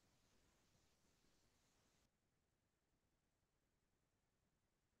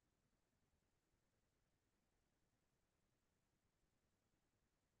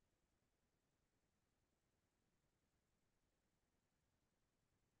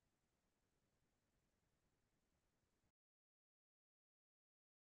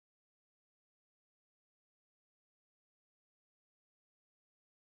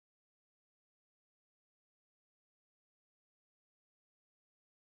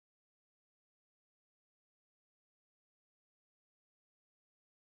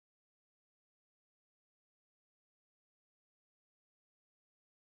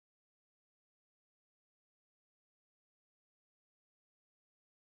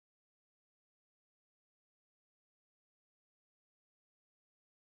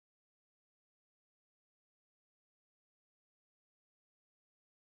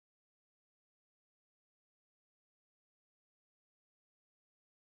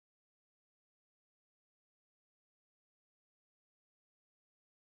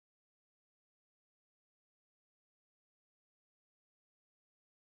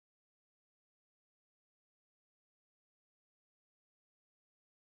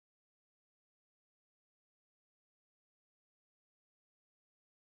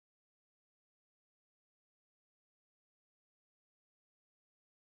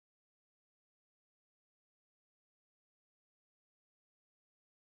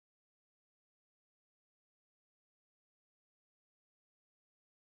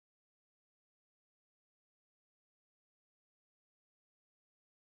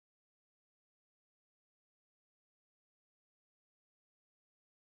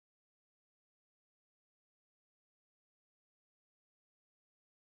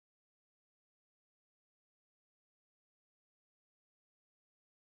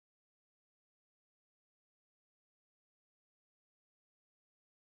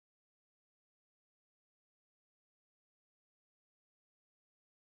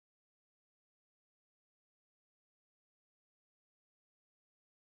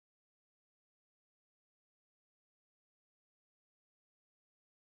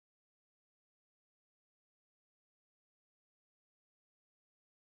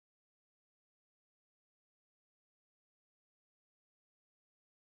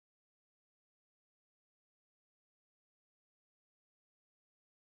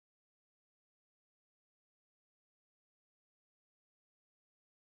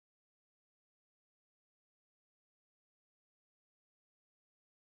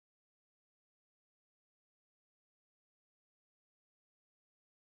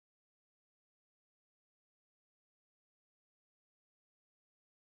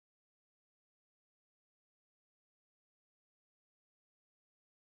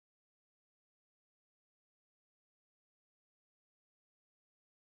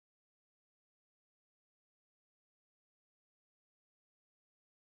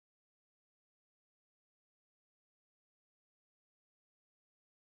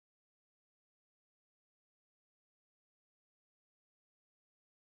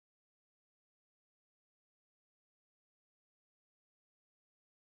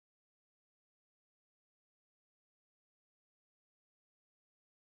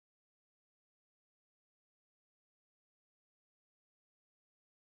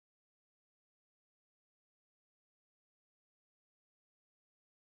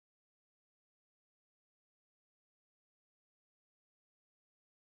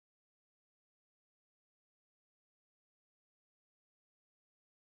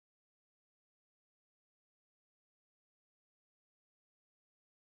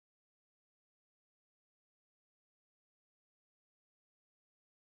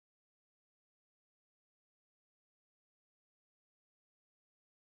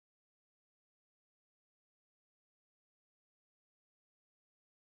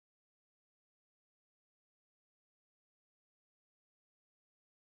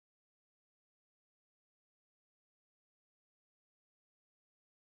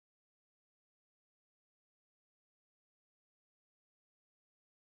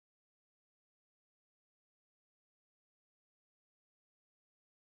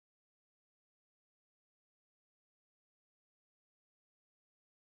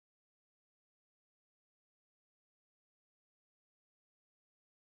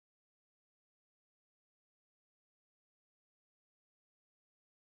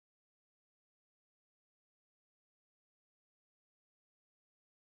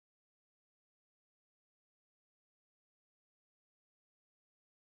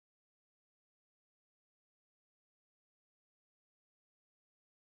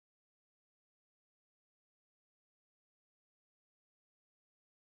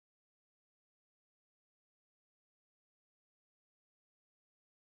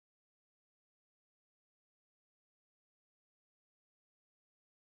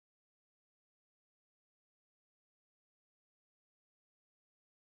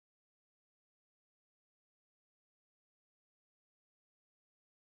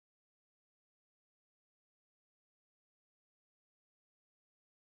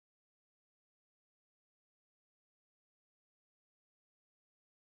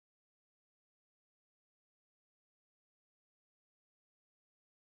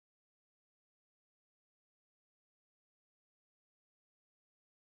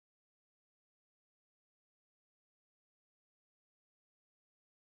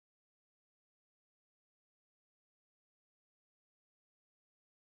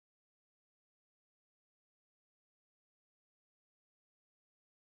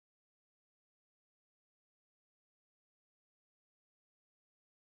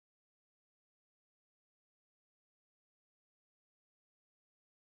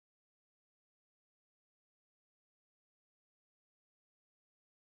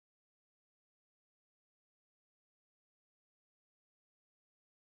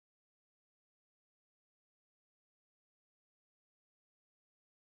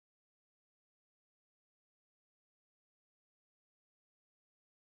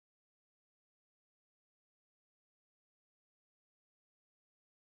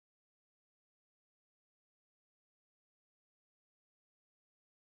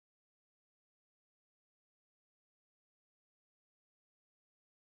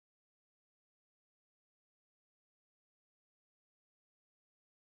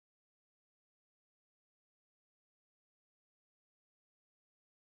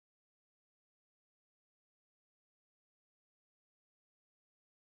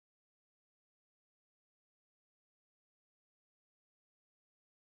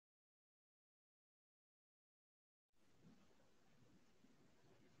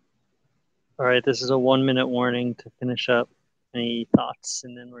 All right, this is a 1-minute warning to finish up. Any thoughts?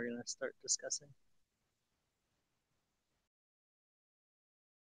 And then we're going to start discussing.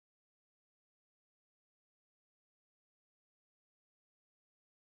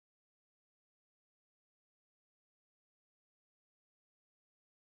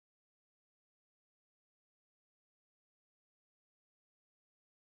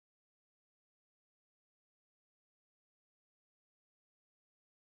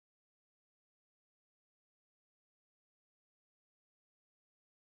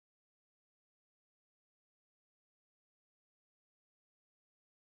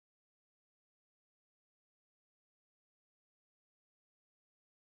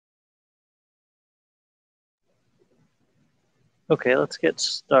 Okay, let's get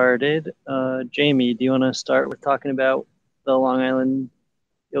started. Jamie, do you want to start with talking about the Long Island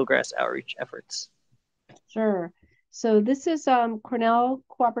eelgrass outreach efforts? Sure. So this is Cornell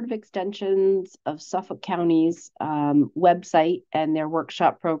Cooperative Extensions of Suffolk County's website and their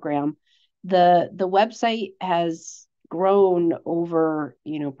workshop program. The website has grown over,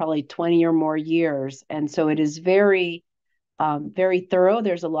 probably 20 or more years. And so it is very, very thorough.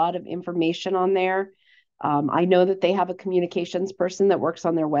 There's a lot of information on there. I know that they have a communications person that works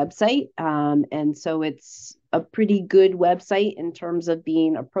on their website. And so it's a pretty good website in terms of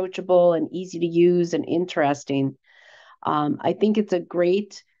being approachable and easy to use and interesting. I think it's a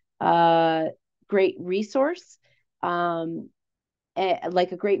great resource, like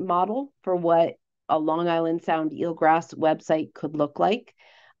a great model for what a Long Island Sound eelgrass website could look like.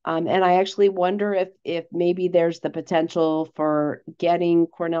 And I actually wonder if maybe there's the potential for getting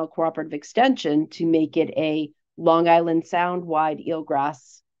Cornell Cooperative Extension to make it a Long Island Sound wide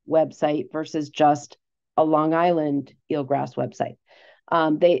eelgrass website versus just a Long Island eelgrass website.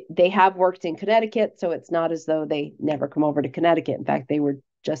 They have worked in Connecticut, so it's not as though they never come over to Connecticut. In fact, they were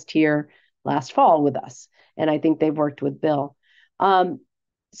just here last fall with us, and I think they've worked with Bill.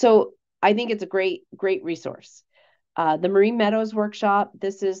 So I think it's a great resource. The Marine Meadows Workshop,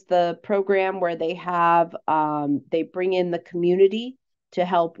 this is the program where they have, they bring in the community to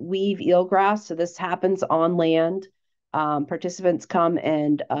help weave eelgrass. So this happens on land. Participants come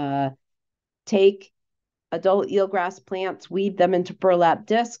and take adult eelgrass plants, weave them into burlap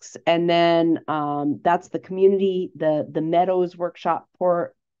discs, and then that's the community, the Meadows Workshop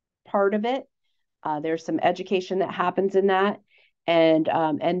part of it. There's some education that happens in that.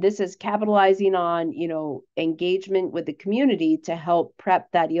 And this is capitalizing on, engagement with the community to help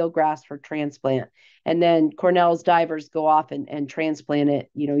prep that eelgrass for transplant. And then Cornell's divers go off and transplant it,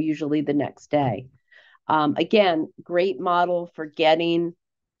 usually the next day. Again, great model for getting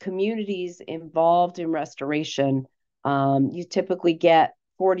communities involved in restoration. You typically get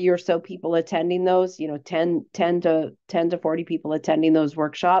 40 or so people attending those, 10 to 40 people attending those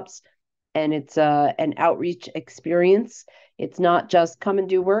workshops. And it's an outreach experience. It's not just come and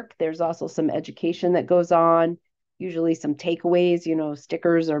do work. There's also some education that goes on, usually some takeaways,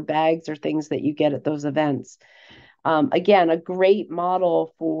 stickers or bags or things that you get at those events. Again, a great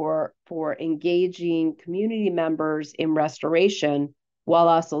model for engaging community members in restoration while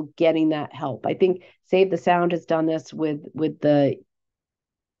also getting that help. I think Save the Sound has done this with the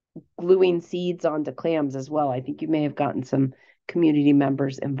gluing seeds onto clams as well. I think you may have gotten some community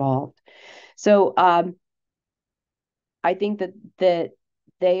members involved. So I think that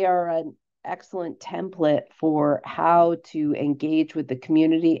they are an excellent template for how to engage with the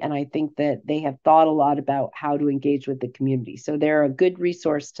community. And I think that they have thought a lot about how to engage with the community. So they're a good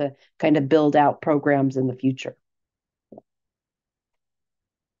resource to kind of build out programs in the future.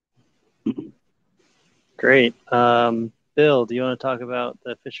 Great. Bill, do you want to talk about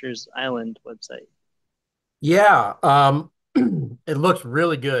the Fishers Island website? Yeah, it looks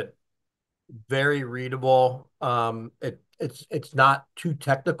really good. Very readable. It's not too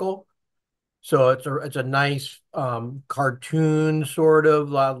technical. So it's a nice cartoon sort of,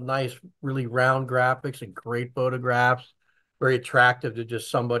 a lot of nice, really round graphics and great photographs. Very attractive to just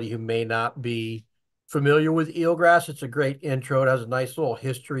somebody who may not be familiar with eelgrass. It's a great intro. It has a nice little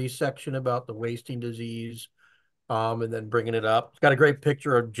history section about the wasting disease, and then bringing it up. It's got a great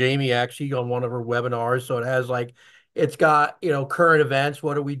picture of Jamie actually on one of her webinars. So it has it's got, current events.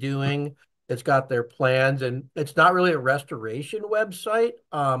 What are we doing? It's got their plans, and it's not really a restoration website.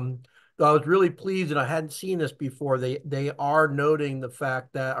 So I was really pleased, and I hadn't seen this before. They are noting the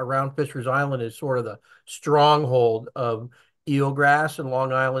fact that around Fishers Island is sort of the stronghold of eelgrass and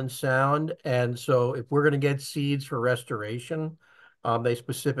Long Island Sound. And so if we're going to get seeds for restoration, they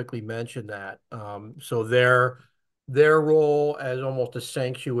specifically mentioned that. So their role as almost a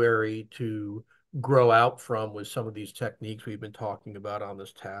sanctuary to grow out from with some of these techniques we've been talking about on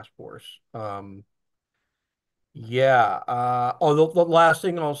this task force. Yeah. Although the last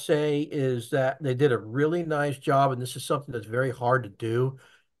thing I'll say is that they did a really nice job, and this is something that's very hard to do,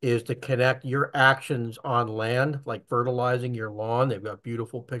 is to connect your actions on land, like fertilizing your lawn. They've got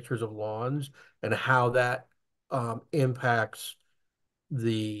beautiful pictures of lawns and how that impacts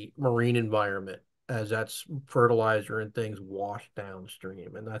the marine environment as that's fertilizer and things wash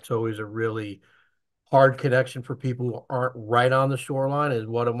downstream. And that's always a really hard connection for people who aren't right on the shoreline is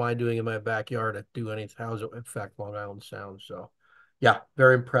what am I doing in my backyard to do anything? How does it affect Long Island Sound? So yeah,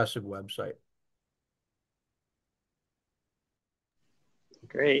 very impressive website.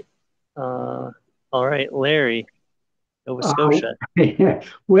 Great. All right, Larry, Nova Scotia.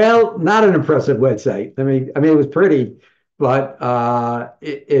 Well, not an impressive website. I mean, it was pretty, but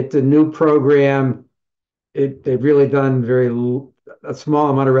it's a new program. They've really done a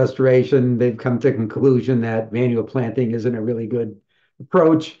small amount of restoration. They've come to the conclusion that manual planting isn't a really good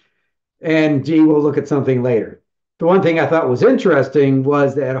approach. And gee, we'll look at something later. The one thing I thought was interesting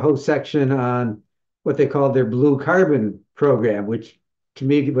was that whole section on what they called their blue carbon program, which to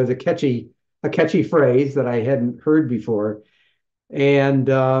me was a catchy phrase that I hadn't heard before. And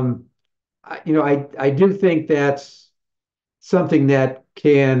I do think that's something that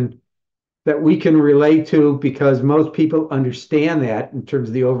we can relate to because most people understand that in terms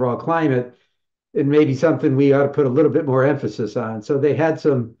of the overall climate. It may be something we ought to put a little bit more emphasis on. So they had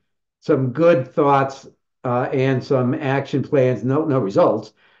some good thoughts and some action plans, no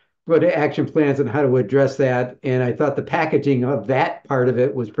results, but action plans on how to address that. And I thought the packaging of that part of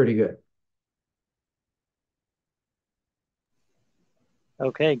it was pretty good.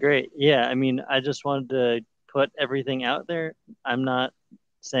 Okay, great. Yeah, I mean, I just wanted to put everything out there. I'm not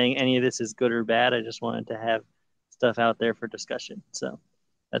saying any of this is good or bad. I just wanted to have stuff out there for discussion. So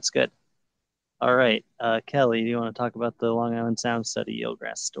that's good. All right, Kelly, do you want to talk about the Long Island Sound Study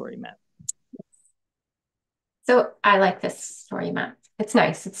Eelgrass story map? So I like this story map. It's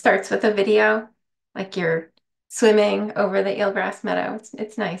nice. It starts with a video, like you're swimming over the eelgrass meadow.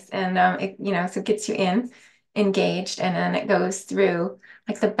 It's nice, and so it gets you engaged, and then it goes through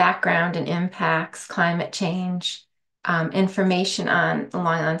like the background and impacts, climate change, information on the Long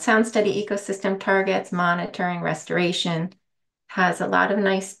Island Sound Study ecosystem targets, monitoring, restoration. Has a lot of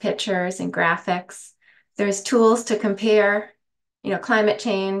nice pictures and graphics. There's tools to compare, climate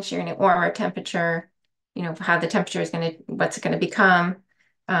change, you're going to warmer temperature, how the temperature is what's it going to become.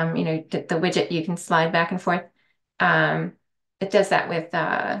 The widget you can slide back and forth. It does that with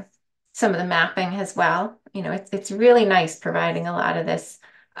some of the mapping as well. It's really nice providing a lot of this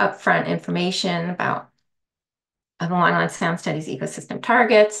upfront information about the Long Island Sound Studies ecosystem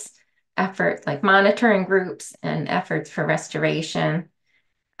targets, efforts like monitoring groups and efforts for restoration.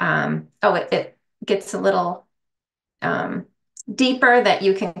 It gets a little deeper that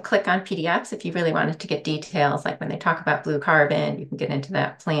you can click on PDFs if you really wanted to get details, like when they talk about blue carbon, you can get into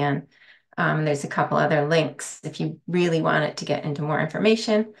that plan. There's a couple other links if you really wanted to get into more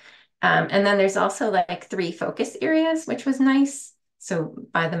information. And then there's also like 3 focus areas, which was nice. So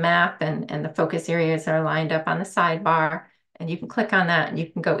by the map and the focus areas are lined up on the sidebar, and you can click on that and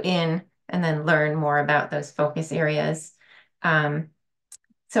you can go in and then learn more about those focus areas. So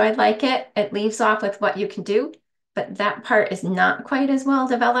I like it. It leaves off with what you can do, but that part is not quite as well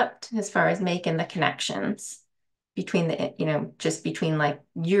developed as far as making the connections between just between like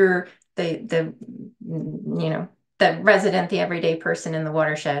the resident, the everyday person in the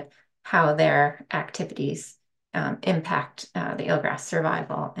watershed, how their activities impact the eelgrass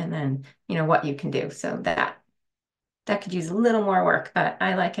survival, and then what you can do. So that could use a little more work, but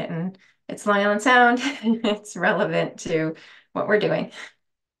I like it, and it's Long Island Sound. It's relevant to what we're doing.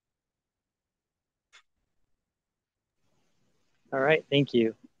 All right, thank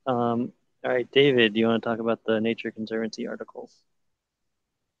you. All right, David, do you want to talk about the Nature Conservancy articles?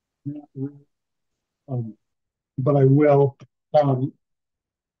 But I will.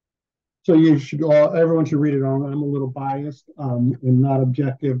 So everyone should read it on. I'm a little biased and not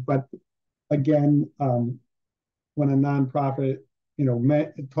objective, but again, when a nonprofit,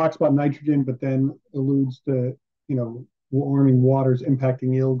 it talks about nitrogen, but then alludes to, warming waters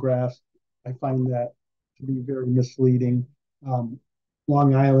impacting eelgrass, I find that to be very misleading.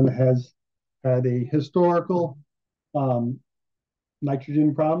 Long Island has had a historical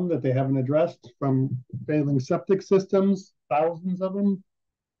nitrogen problem that they haven't addressed from failing septic systems, thousands of them.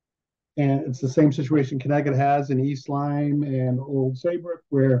 And it's the same situation Connecticut has in East Lyme and Old Saybrook,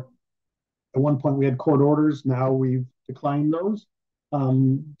 where at one point we had court orders. Now we've declined those.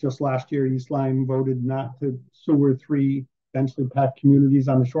 Just last year, East Lyme voted not to sewer 3 densely packed communities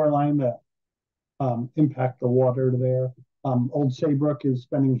on the shoreline that impact the water there. Old Saybrook is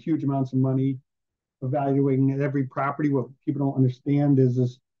spending huge amounts of money evaluating every property. What people don't understand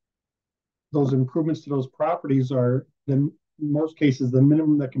is those improvements to those properties are, in most cases, the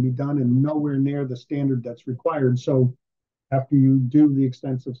minimum that can be done and nowhere near the standard that's required. So after you do the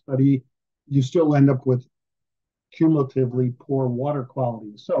extensive study, you still end up with cumulatively poor water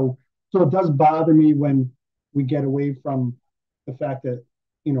quality. So it does bother me when we get away from the fact that,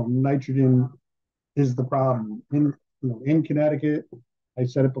 nitrogen is the problem. In Connecticut, I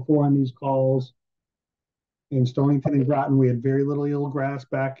said it before on these calls, in Stonington and Groton, we had very little eelgrass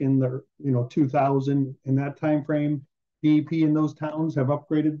back in the 2000. In that time frame, DEP in those towns have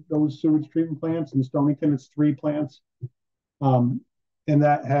upgraded those sewage treatment plants. In Stonington, it's 3 plants, and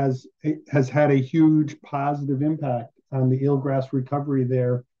that has had a huge positive impact on the eelgrass recovery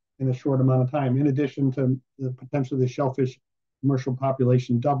there in a short amount of time. In addition to the potentially the shellfish commercial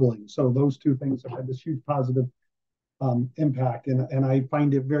population doubling, so those 2 things have had this huge positive impact, and I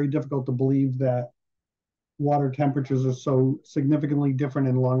find it very difficult to believe that water temperatures are so significantly different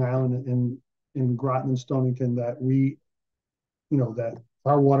in Long Island and in Groton and Stonington that that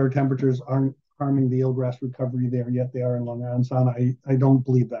our water temperatures aren't harming the eelgrass recovery there, yet they are in Long Island Sound. I don't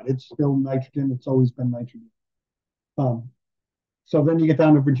believe that. It's still nitrogen. It's always been nitrogen. So then you get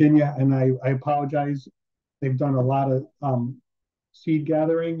down to Virginia, and I apologize. They've done a lot of seed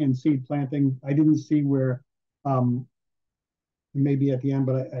gathering and seed planting. I didn't see where maybe at the end,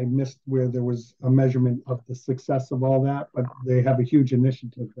 but I missed where there was a measurement of the success of all that. But they have a huge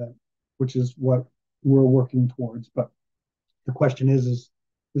initiative which is what we're working towards. But the question is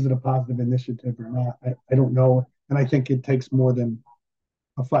it a positive initiative or not? I don't know, and I think it takes more than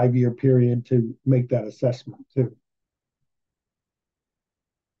a 5-year period to make that assessment too.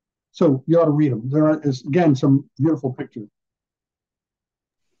 So you ought to read them. There is, again, some beautiful pictures.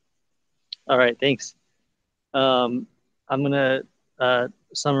 All right, thanks. I'm going to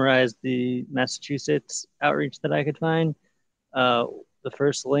summarize the Massachusetts outreach that I could find. The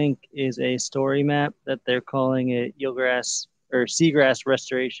first link is a story map that they're calling it eelgrass or seagrass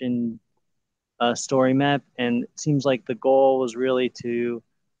restoration story map. And it seems like the goal was really to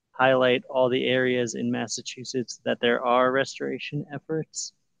highlight all the areas in Massachusetts that there are restoration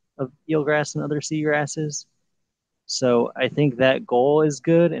efforts of eelgrass and other seagrasses. So I think that goal is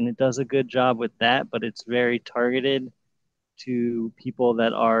good, and it does a good job with that, but it's very targeted to people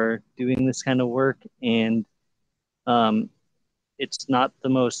that are doing this kind of work, and it's not the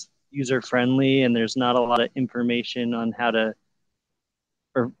most user-friendly, and there's not a lot of information on how to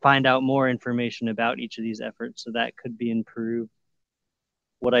or find out more information about each of these efforts, so that could be improved.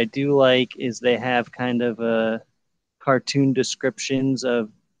 What I do like is they have kind of a cartoon descriptions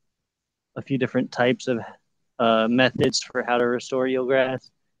of a few different types of methods for how to restore eelgrass,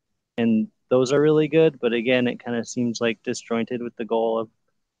 and those are really good. But again, it kind of seems like disjointed with the goal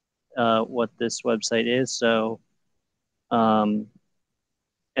of what this website is. So, and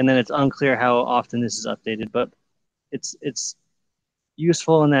then it's unclear how often this is updated, but it's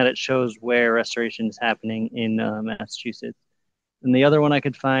useful in that it shows where restoration is happening in Massachusetts. And the other one I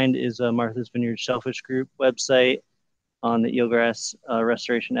could find is Martha's Vineyard Shellfish Group website on the eelgrass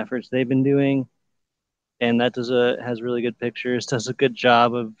restoration efforts they've been doing. And that has really good pictures, does a good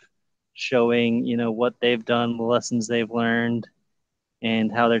job of showing, what they've done, the lessons they've learned,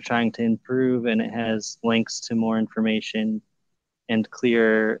 and how they're trying to improve. And it has links to more information and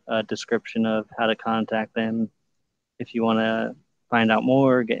clear description of how to contact them if you want to find out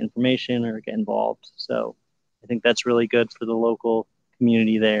more, get information, or get involved. So I think that's really good for the local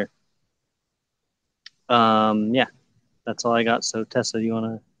community there. Yeah, that's all I got. So Tessa, do you want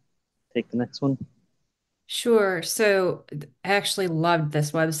to take the next one? Sure. So I actually loved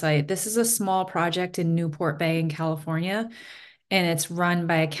this website. This is a small project in Newport Bay in California, and it's run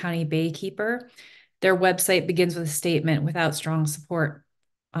by a county baykeeper. Their website begins with a statement: without strong support,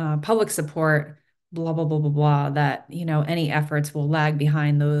 public support, blah, blah, blah, blah, blah, that, any efforts will lag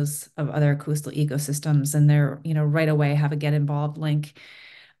behind those of other coastal ecosystems. And they're, right away have a get involved link.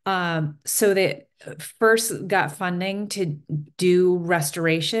 So they first got funding to do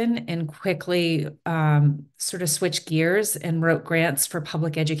restoration and quickly sort of switched gears and wrote grants for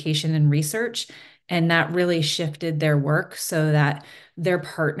public education and research. And that really shifted their work so that their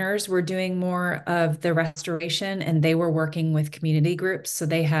partners were doing more of the restoration, and they were working with community groups. So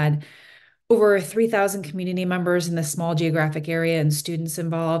they had over 3,000 community members in this small geographic area and students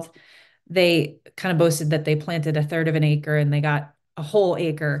involved. They kind of boasted that they planted a third of an acre and they got a whole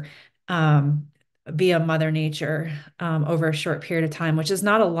acre via Mother Nature over a short period of time, which is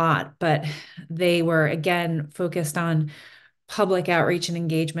not a lot, but they were, again, focused on public outreach and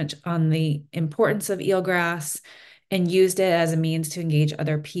engagement on the importance of eelgrass and used it as a means to engage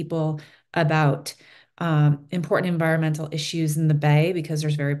other people about important environmental issues in the bay because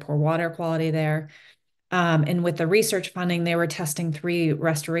there's very poor water quality there. And with the research funding, they were testing 3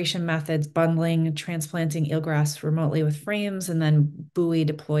 restoration methods, bundling, transplanting eelgrass remotely with frames, and then buoy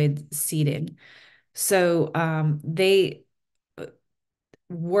deployed seeding. So they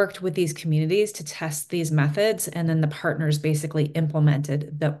worked with these communities to test these methods, and then the partners basically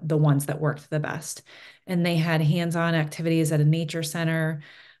implemented the ones that worked the best. And they had hands-on activities at a nature center,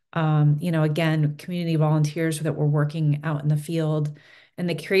 again, community volunteers that were working out in the field. And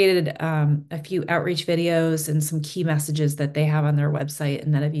they created a few outreach videos and some key messages that they have on their website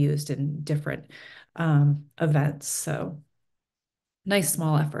and that I've used in different events. So nice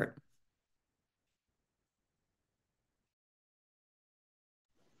small effort.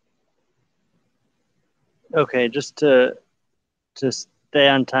 Okay, just to stay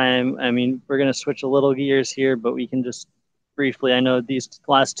on time, I mean, we're going to switch a little gears here, but we can just briefly, I know these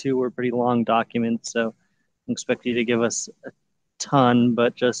last 2 were pretty long documents, so I expect you to give us a ton,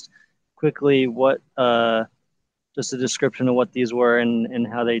 but just quickly, what, just a description of what these were and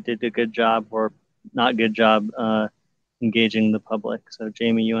how they did a good job or not good job engaging the public. So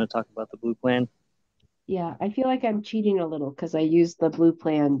Jamie, you want to talk about the Blue Plan? Yeah, I feel like I'm cheating a little because I use the Blue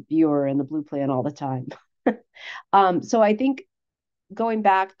Plan viewer and the Blue Plan all the time. So I think going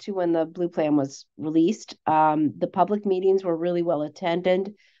back to when the Blue Plan was released, the public meetings were really well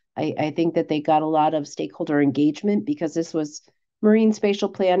attended. I think that they got a lot of stakeholder engagement because this was marine spatial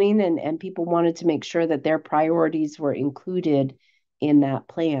planning and people wanted to make sure that their priorities were included in that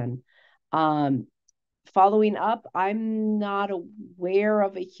plan. Following up, I'm not aware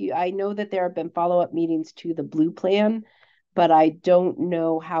of I know that there have been follow-up meetings to the Blue Plan, but I don't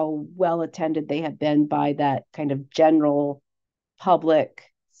know how well attended they have been by that kind of general public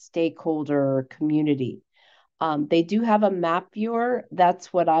stakeholder community. They do have a map viewer.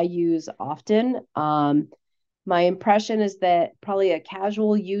 That's what I use often. My impression is that probably a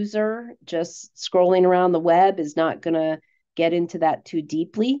casual user just scrolling around the web is not going to get into that too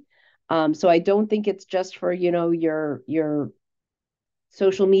deeply. So I don't think it's just for, your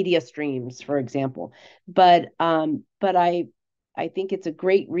social media streams, for example. But I think it's a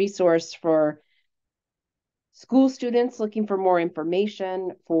great resource for school students looking for more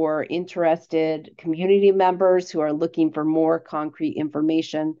information, for interested community members who are looking for more concrete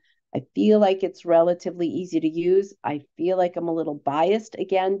information. I feel like it's relatively easy to use. I feel like I'm a little biased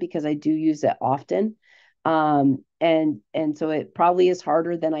again because I do use it often. And so it probably is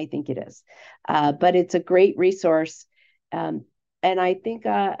harder than I think it is. But it's a great resource. And I think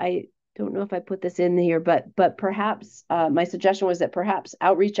I don't know if I put this in here, but perhaps my suggestion was that perhaps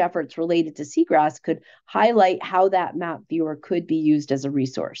outreach efforts related to seagrass could highlight how that map viewer could be used as a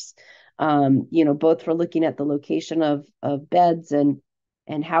resource. Both for looking at the location of beds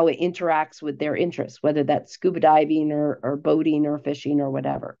and how it interacts with their interests, whether that's scuba diving or boating or fishing or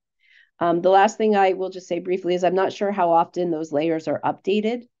whatever. The last thing I will just say briefly is I'm not sure how often those layers are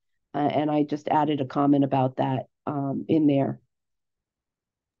updated, and I just added a comment about that in there.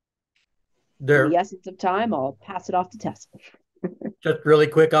 In the essence of time, I'll pass it off to Tessa. Just really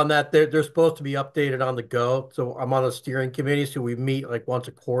quick on that, they're supposed to be updated on the go. So I'm on a steering committee, so we meet like once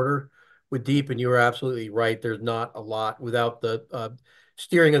a quarter with DEEP, and you were absolutely right. There's not a lot without the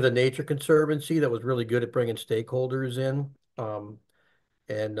steering of the Nature Conservancy that was really good at bringing stakeholders in,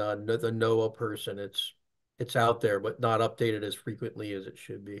 and the NOAA person. It's out there, but not updated as frequently as it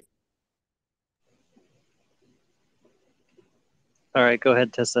should be. All right, go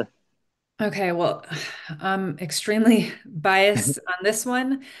ahead, Tessa. Okay, well, I'm extremely biased on this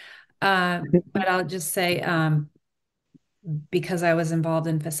one, but I'll just say, because I was involved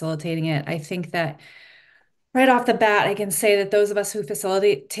in facilitating it, I think that right off the bat, I can say that those of us who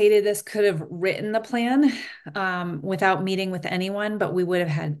facilitated this could have written the plan without meeting with anyone, but we would have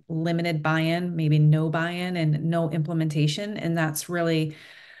had limited buy-in, maybe no buy-in and no implementation. And that's really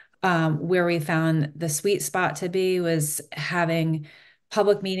where we found the sweet spot to be, was having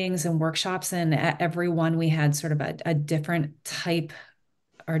public meetings and workshops. And at every one, we had sort of a different type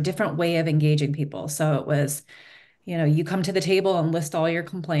or different way of engaging people. So it was, you come to the table and list all your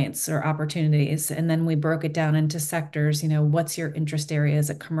complaints or opportunities. And then we broke it down into sectors. What's your interest area? Is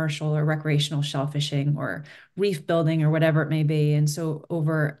it commercial or recreational shellfishing or reef building or whatever it may be? And so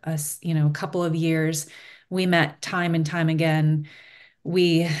over a couple of years, we met time and time again.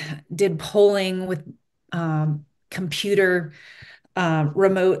 We did polling with computer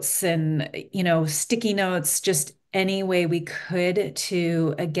remotes and, sticky notes, just any way we could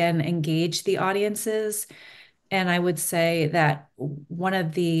to, again, engage the audiences. And I would say that one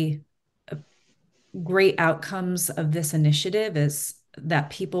of the great outcomes of this initiative is that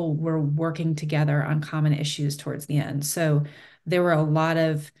people were working together on common issues towards the end. So there were a lot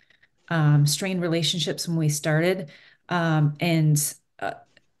of strained relationships when we started, and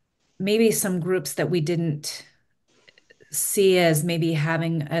maybe some groups that we didn't see as maybe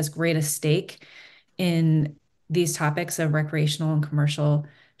having as great a stake in these topics of recreational and commercial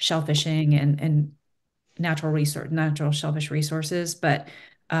shellfishing and natural shellfish resources. But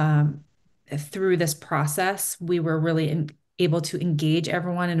through this process, we were really able to engage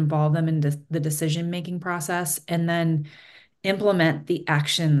everyone and involve them in the decision-making process, and then implement the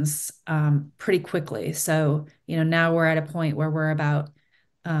actions pretty quickly. So, now we're at a point where we're about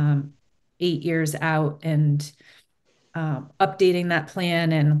 8 years out, and updating that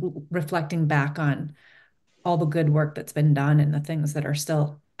plan and reflecting back on all the good work that's been done and the things that are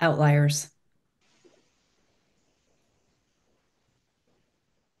still outliers.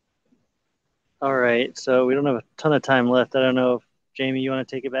 All right, so we don't have a ton of time left. I don't know if Jamie, you want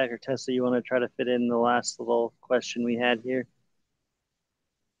to take it back, or Tessa, you want to try to fit in the last little question we had here?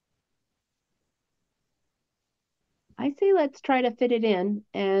 I say let's try to fit it in,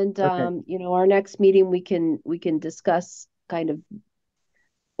 and Okay. our next meeting we can discuss kind of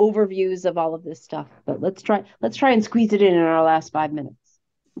overviews of all of this stuff. But let's try and squeeze it in our last 5 minutes.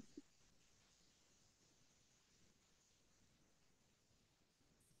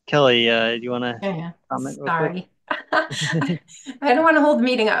 Kelly, do you want to Yeah, comment real quick? sorry. I don't want to hold the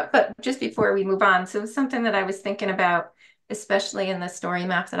meeting up, but just before we move on, so something that I was thinking about, especially in the story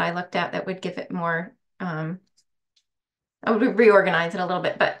map that I looked at, that would give it more, I would reorganize it a little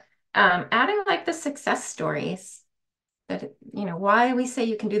bit, but adding like the success stories that, why we say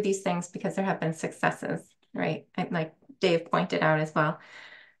you can do these things, because there have been successes, right? Like Dave pointed out as well.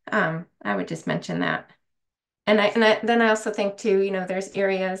 I would just mention that. And then I also think too, there's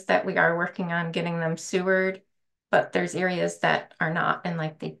areas that we are working on getting them sewered, but there's areas that are not, and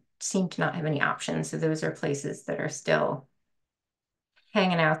like they seem to not have any options. So those are places that are still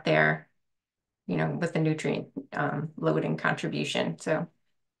hanging out there, with the nutrient loading contribution. So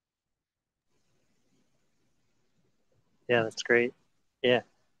Yeah, that's great. Yeah.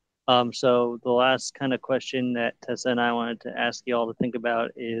 So the last kind of question that Tessa and I wanted to ask you all to think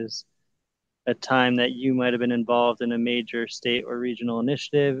about is a time that you might have been involved in a major state or regional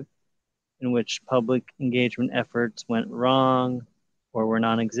initiative in which public engagement efforts went wrong or were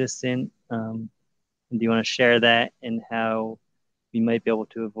non-existent. Do you want to share that and how we might be able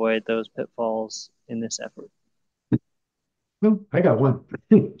to avoid those pitfalls in this effort? Well, I got one.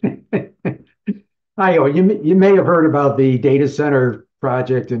 Hi, you may have heard about the data center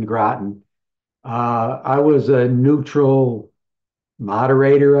project in Groton. I was a neutral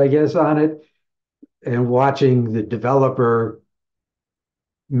moderator, I guess, on it, and watching the developer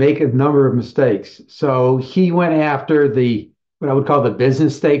make a number of mistakes. So he went after what I would call the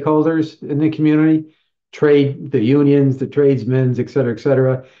business stakeholders in the community, the unions, the tradesmen, et cetera, et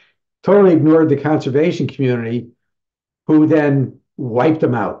cetera. Totally ignored the conservation community, who then wiped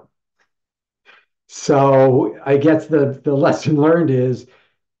them out. So I guess the lesson learned is,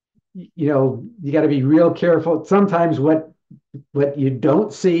 you got to be real careful. Sometimes what you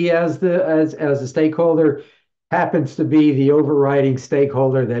don't see as a stakeholder happens to be the overriding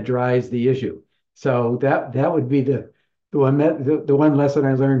stakeholder that drives the issue. So that would be the one lesson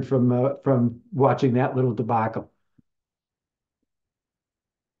I learned from watching that little debacle.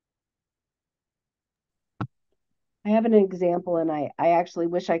 I have an example, and I actually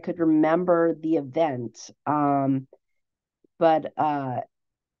wish I could remember the event, but I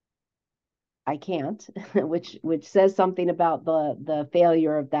can't, which says something about the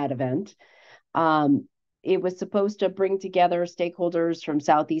failure of that event. It was supposed to bring together stakeholders from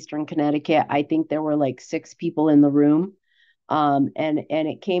southeastern Connecticut. I think there were like 6 people in the room. And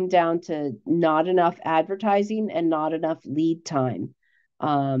it came down to not enough advertising and not enough lead time.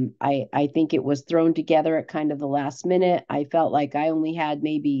 I think it was thrown together at kind of the last minute. I felt like I only had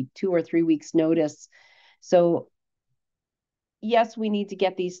maybe 2 or 3 weeks notice. So yes, we need to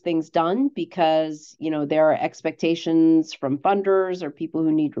get these things done because, there are expectations from funders or people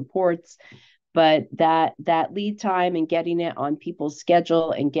who need reports, but that lead time and getting it on people's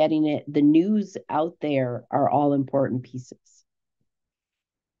schedule and getting the news out there are all important pieces.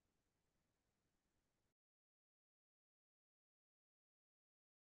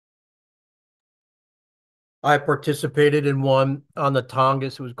 I participated in one on the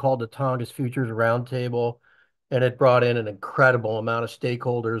Tongass. It was called the Tongass Futures Roundtable, and it brought in an incredible amount of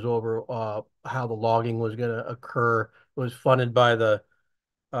stakeholders over how the logging was going to occur. It was funded by the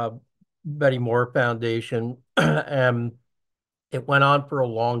Betty Moore Foundation. and it went on for a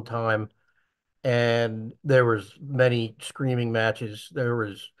long time. And there was many screaming matches. There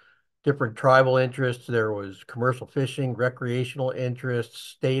was different tribal interests. There was commercial fishing, recreational interests,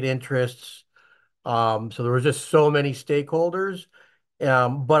 state interests. So there was just so many stakeholders.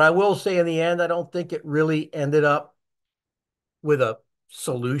 But I will say in the end, I don't think it really ended up with a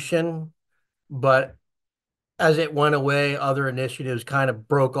solution. But as it went away, other initiatives kind of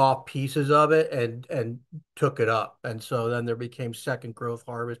broke off pieces of it and took it up. And so then there became second growth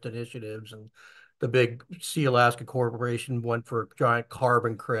harvest initiatives, and the big Sea Alaska Corporation went for giant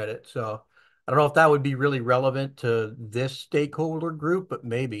carbon credit. So I don't know if that would be really relevant to this stakeholder group, but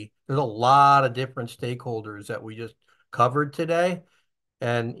maybe there's a lot of different stakeholders that we just covered today.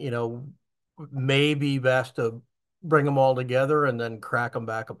 And, maybe best to bring them all together and then crack them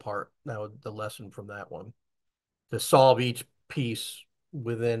back apart. That was the lesson from that one, to solve each piece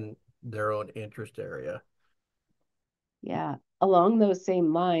within their own interest area. Yeah, along those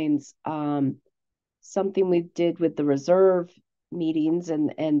same lines, something we did with the reserve meetings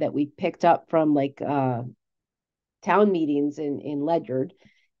and that we picked up from like town meetings in Ledyard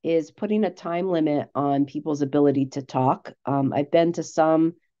is putting a time limit on people's ability to talk. I've been to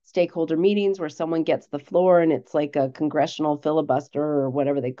some stakeholder meetings where someone gets the floor and it's like a congressional filibuster or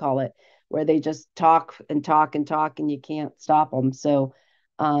whatever they call it, where they just talk and talk and talk and you can't stop them. So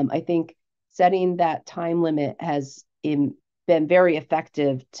I think setting that time limit has been very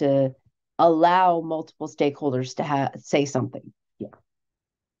effective to allow multiple stakeholders to say something. Yeah.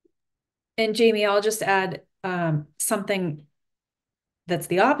 And Jamie, I'll just add something that's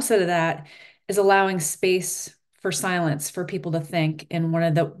the opposite of that is allowing space for silence for people to think. And one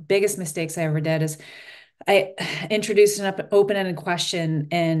of the biggest mistakes I ever did is I introduced an open-ended question,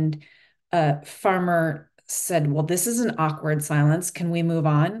 and a farmer said, well, this is an awkward silence. Can we move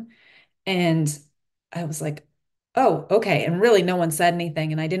on? And I was like, oh, okay. And really, no one said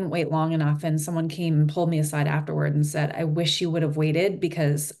anything. And I didn't wait long enough. And someone came and pulled me aside afterward and said, I wish you would have waited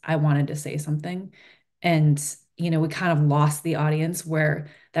because I wanted to say something. And, we kind of lost the audience where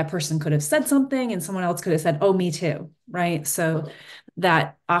that person could have said something and someone else could have said, oh, me too. Right. So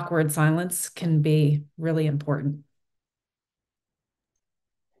that awkward silence can be really important.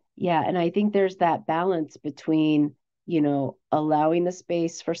 Yeah. And I think there's that balance between, allowing the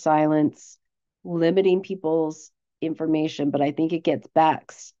space for silence, limiting people's information. But I think it gets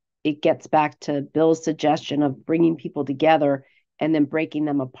back to Bill's suggestion of bringing people together and then breaking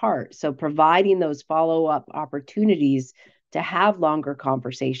them apart. So providing those follow-up opportunities to have longer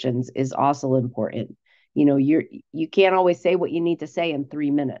conversations is also important. You can't always say what you need to say in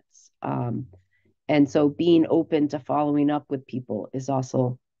 3 minutes. And so being open to following up with people is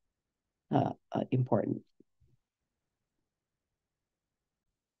also important.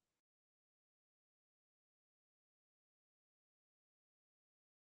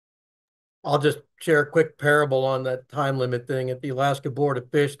 I'll just share a quick parable on that time limit thing. At the Alaska Board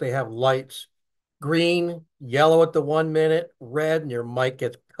of Fish, they have lights, green, yellow at the 1 minute, red, and your mic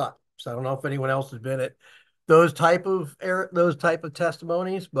gets cut. So I don't know if anyone else has been at those type of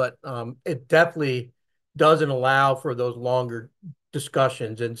testimonies, but it definitely doesn't allow for those longer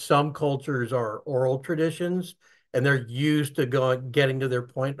discussions. And some cultures are oral traditions, and they're used to getting to their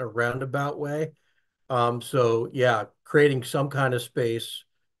point in a roundabout way. So yeah, creating some kind of space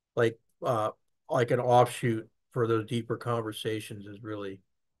like an offshoot for those deeper conversations is really,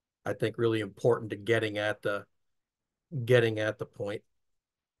 I think, really important to getting at the point.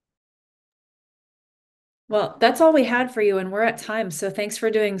 Well, that's all we had for you, and we're at time. So thanks for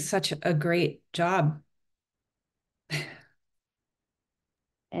doing such a great job.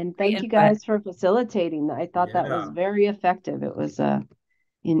 And thank you guys for facilitating. I thought that was very effective. It was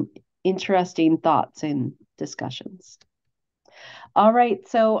interesting thoughts and discussions. All right,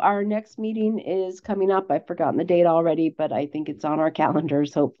 so our next meeting is coming up. I've forgotten the date already, but I think it's on our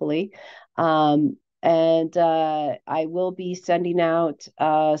calendars, hopefully. And I will be sending out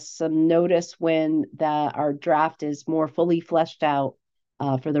some notice when our draft is more fully fleshed out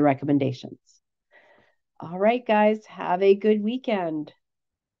for the recommendations. All right, guys, have a good weekend.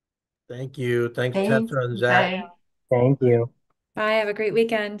 Thank you. Thanks, Tessa and Zach. Thank you. Bye. Have a great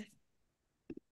weekend.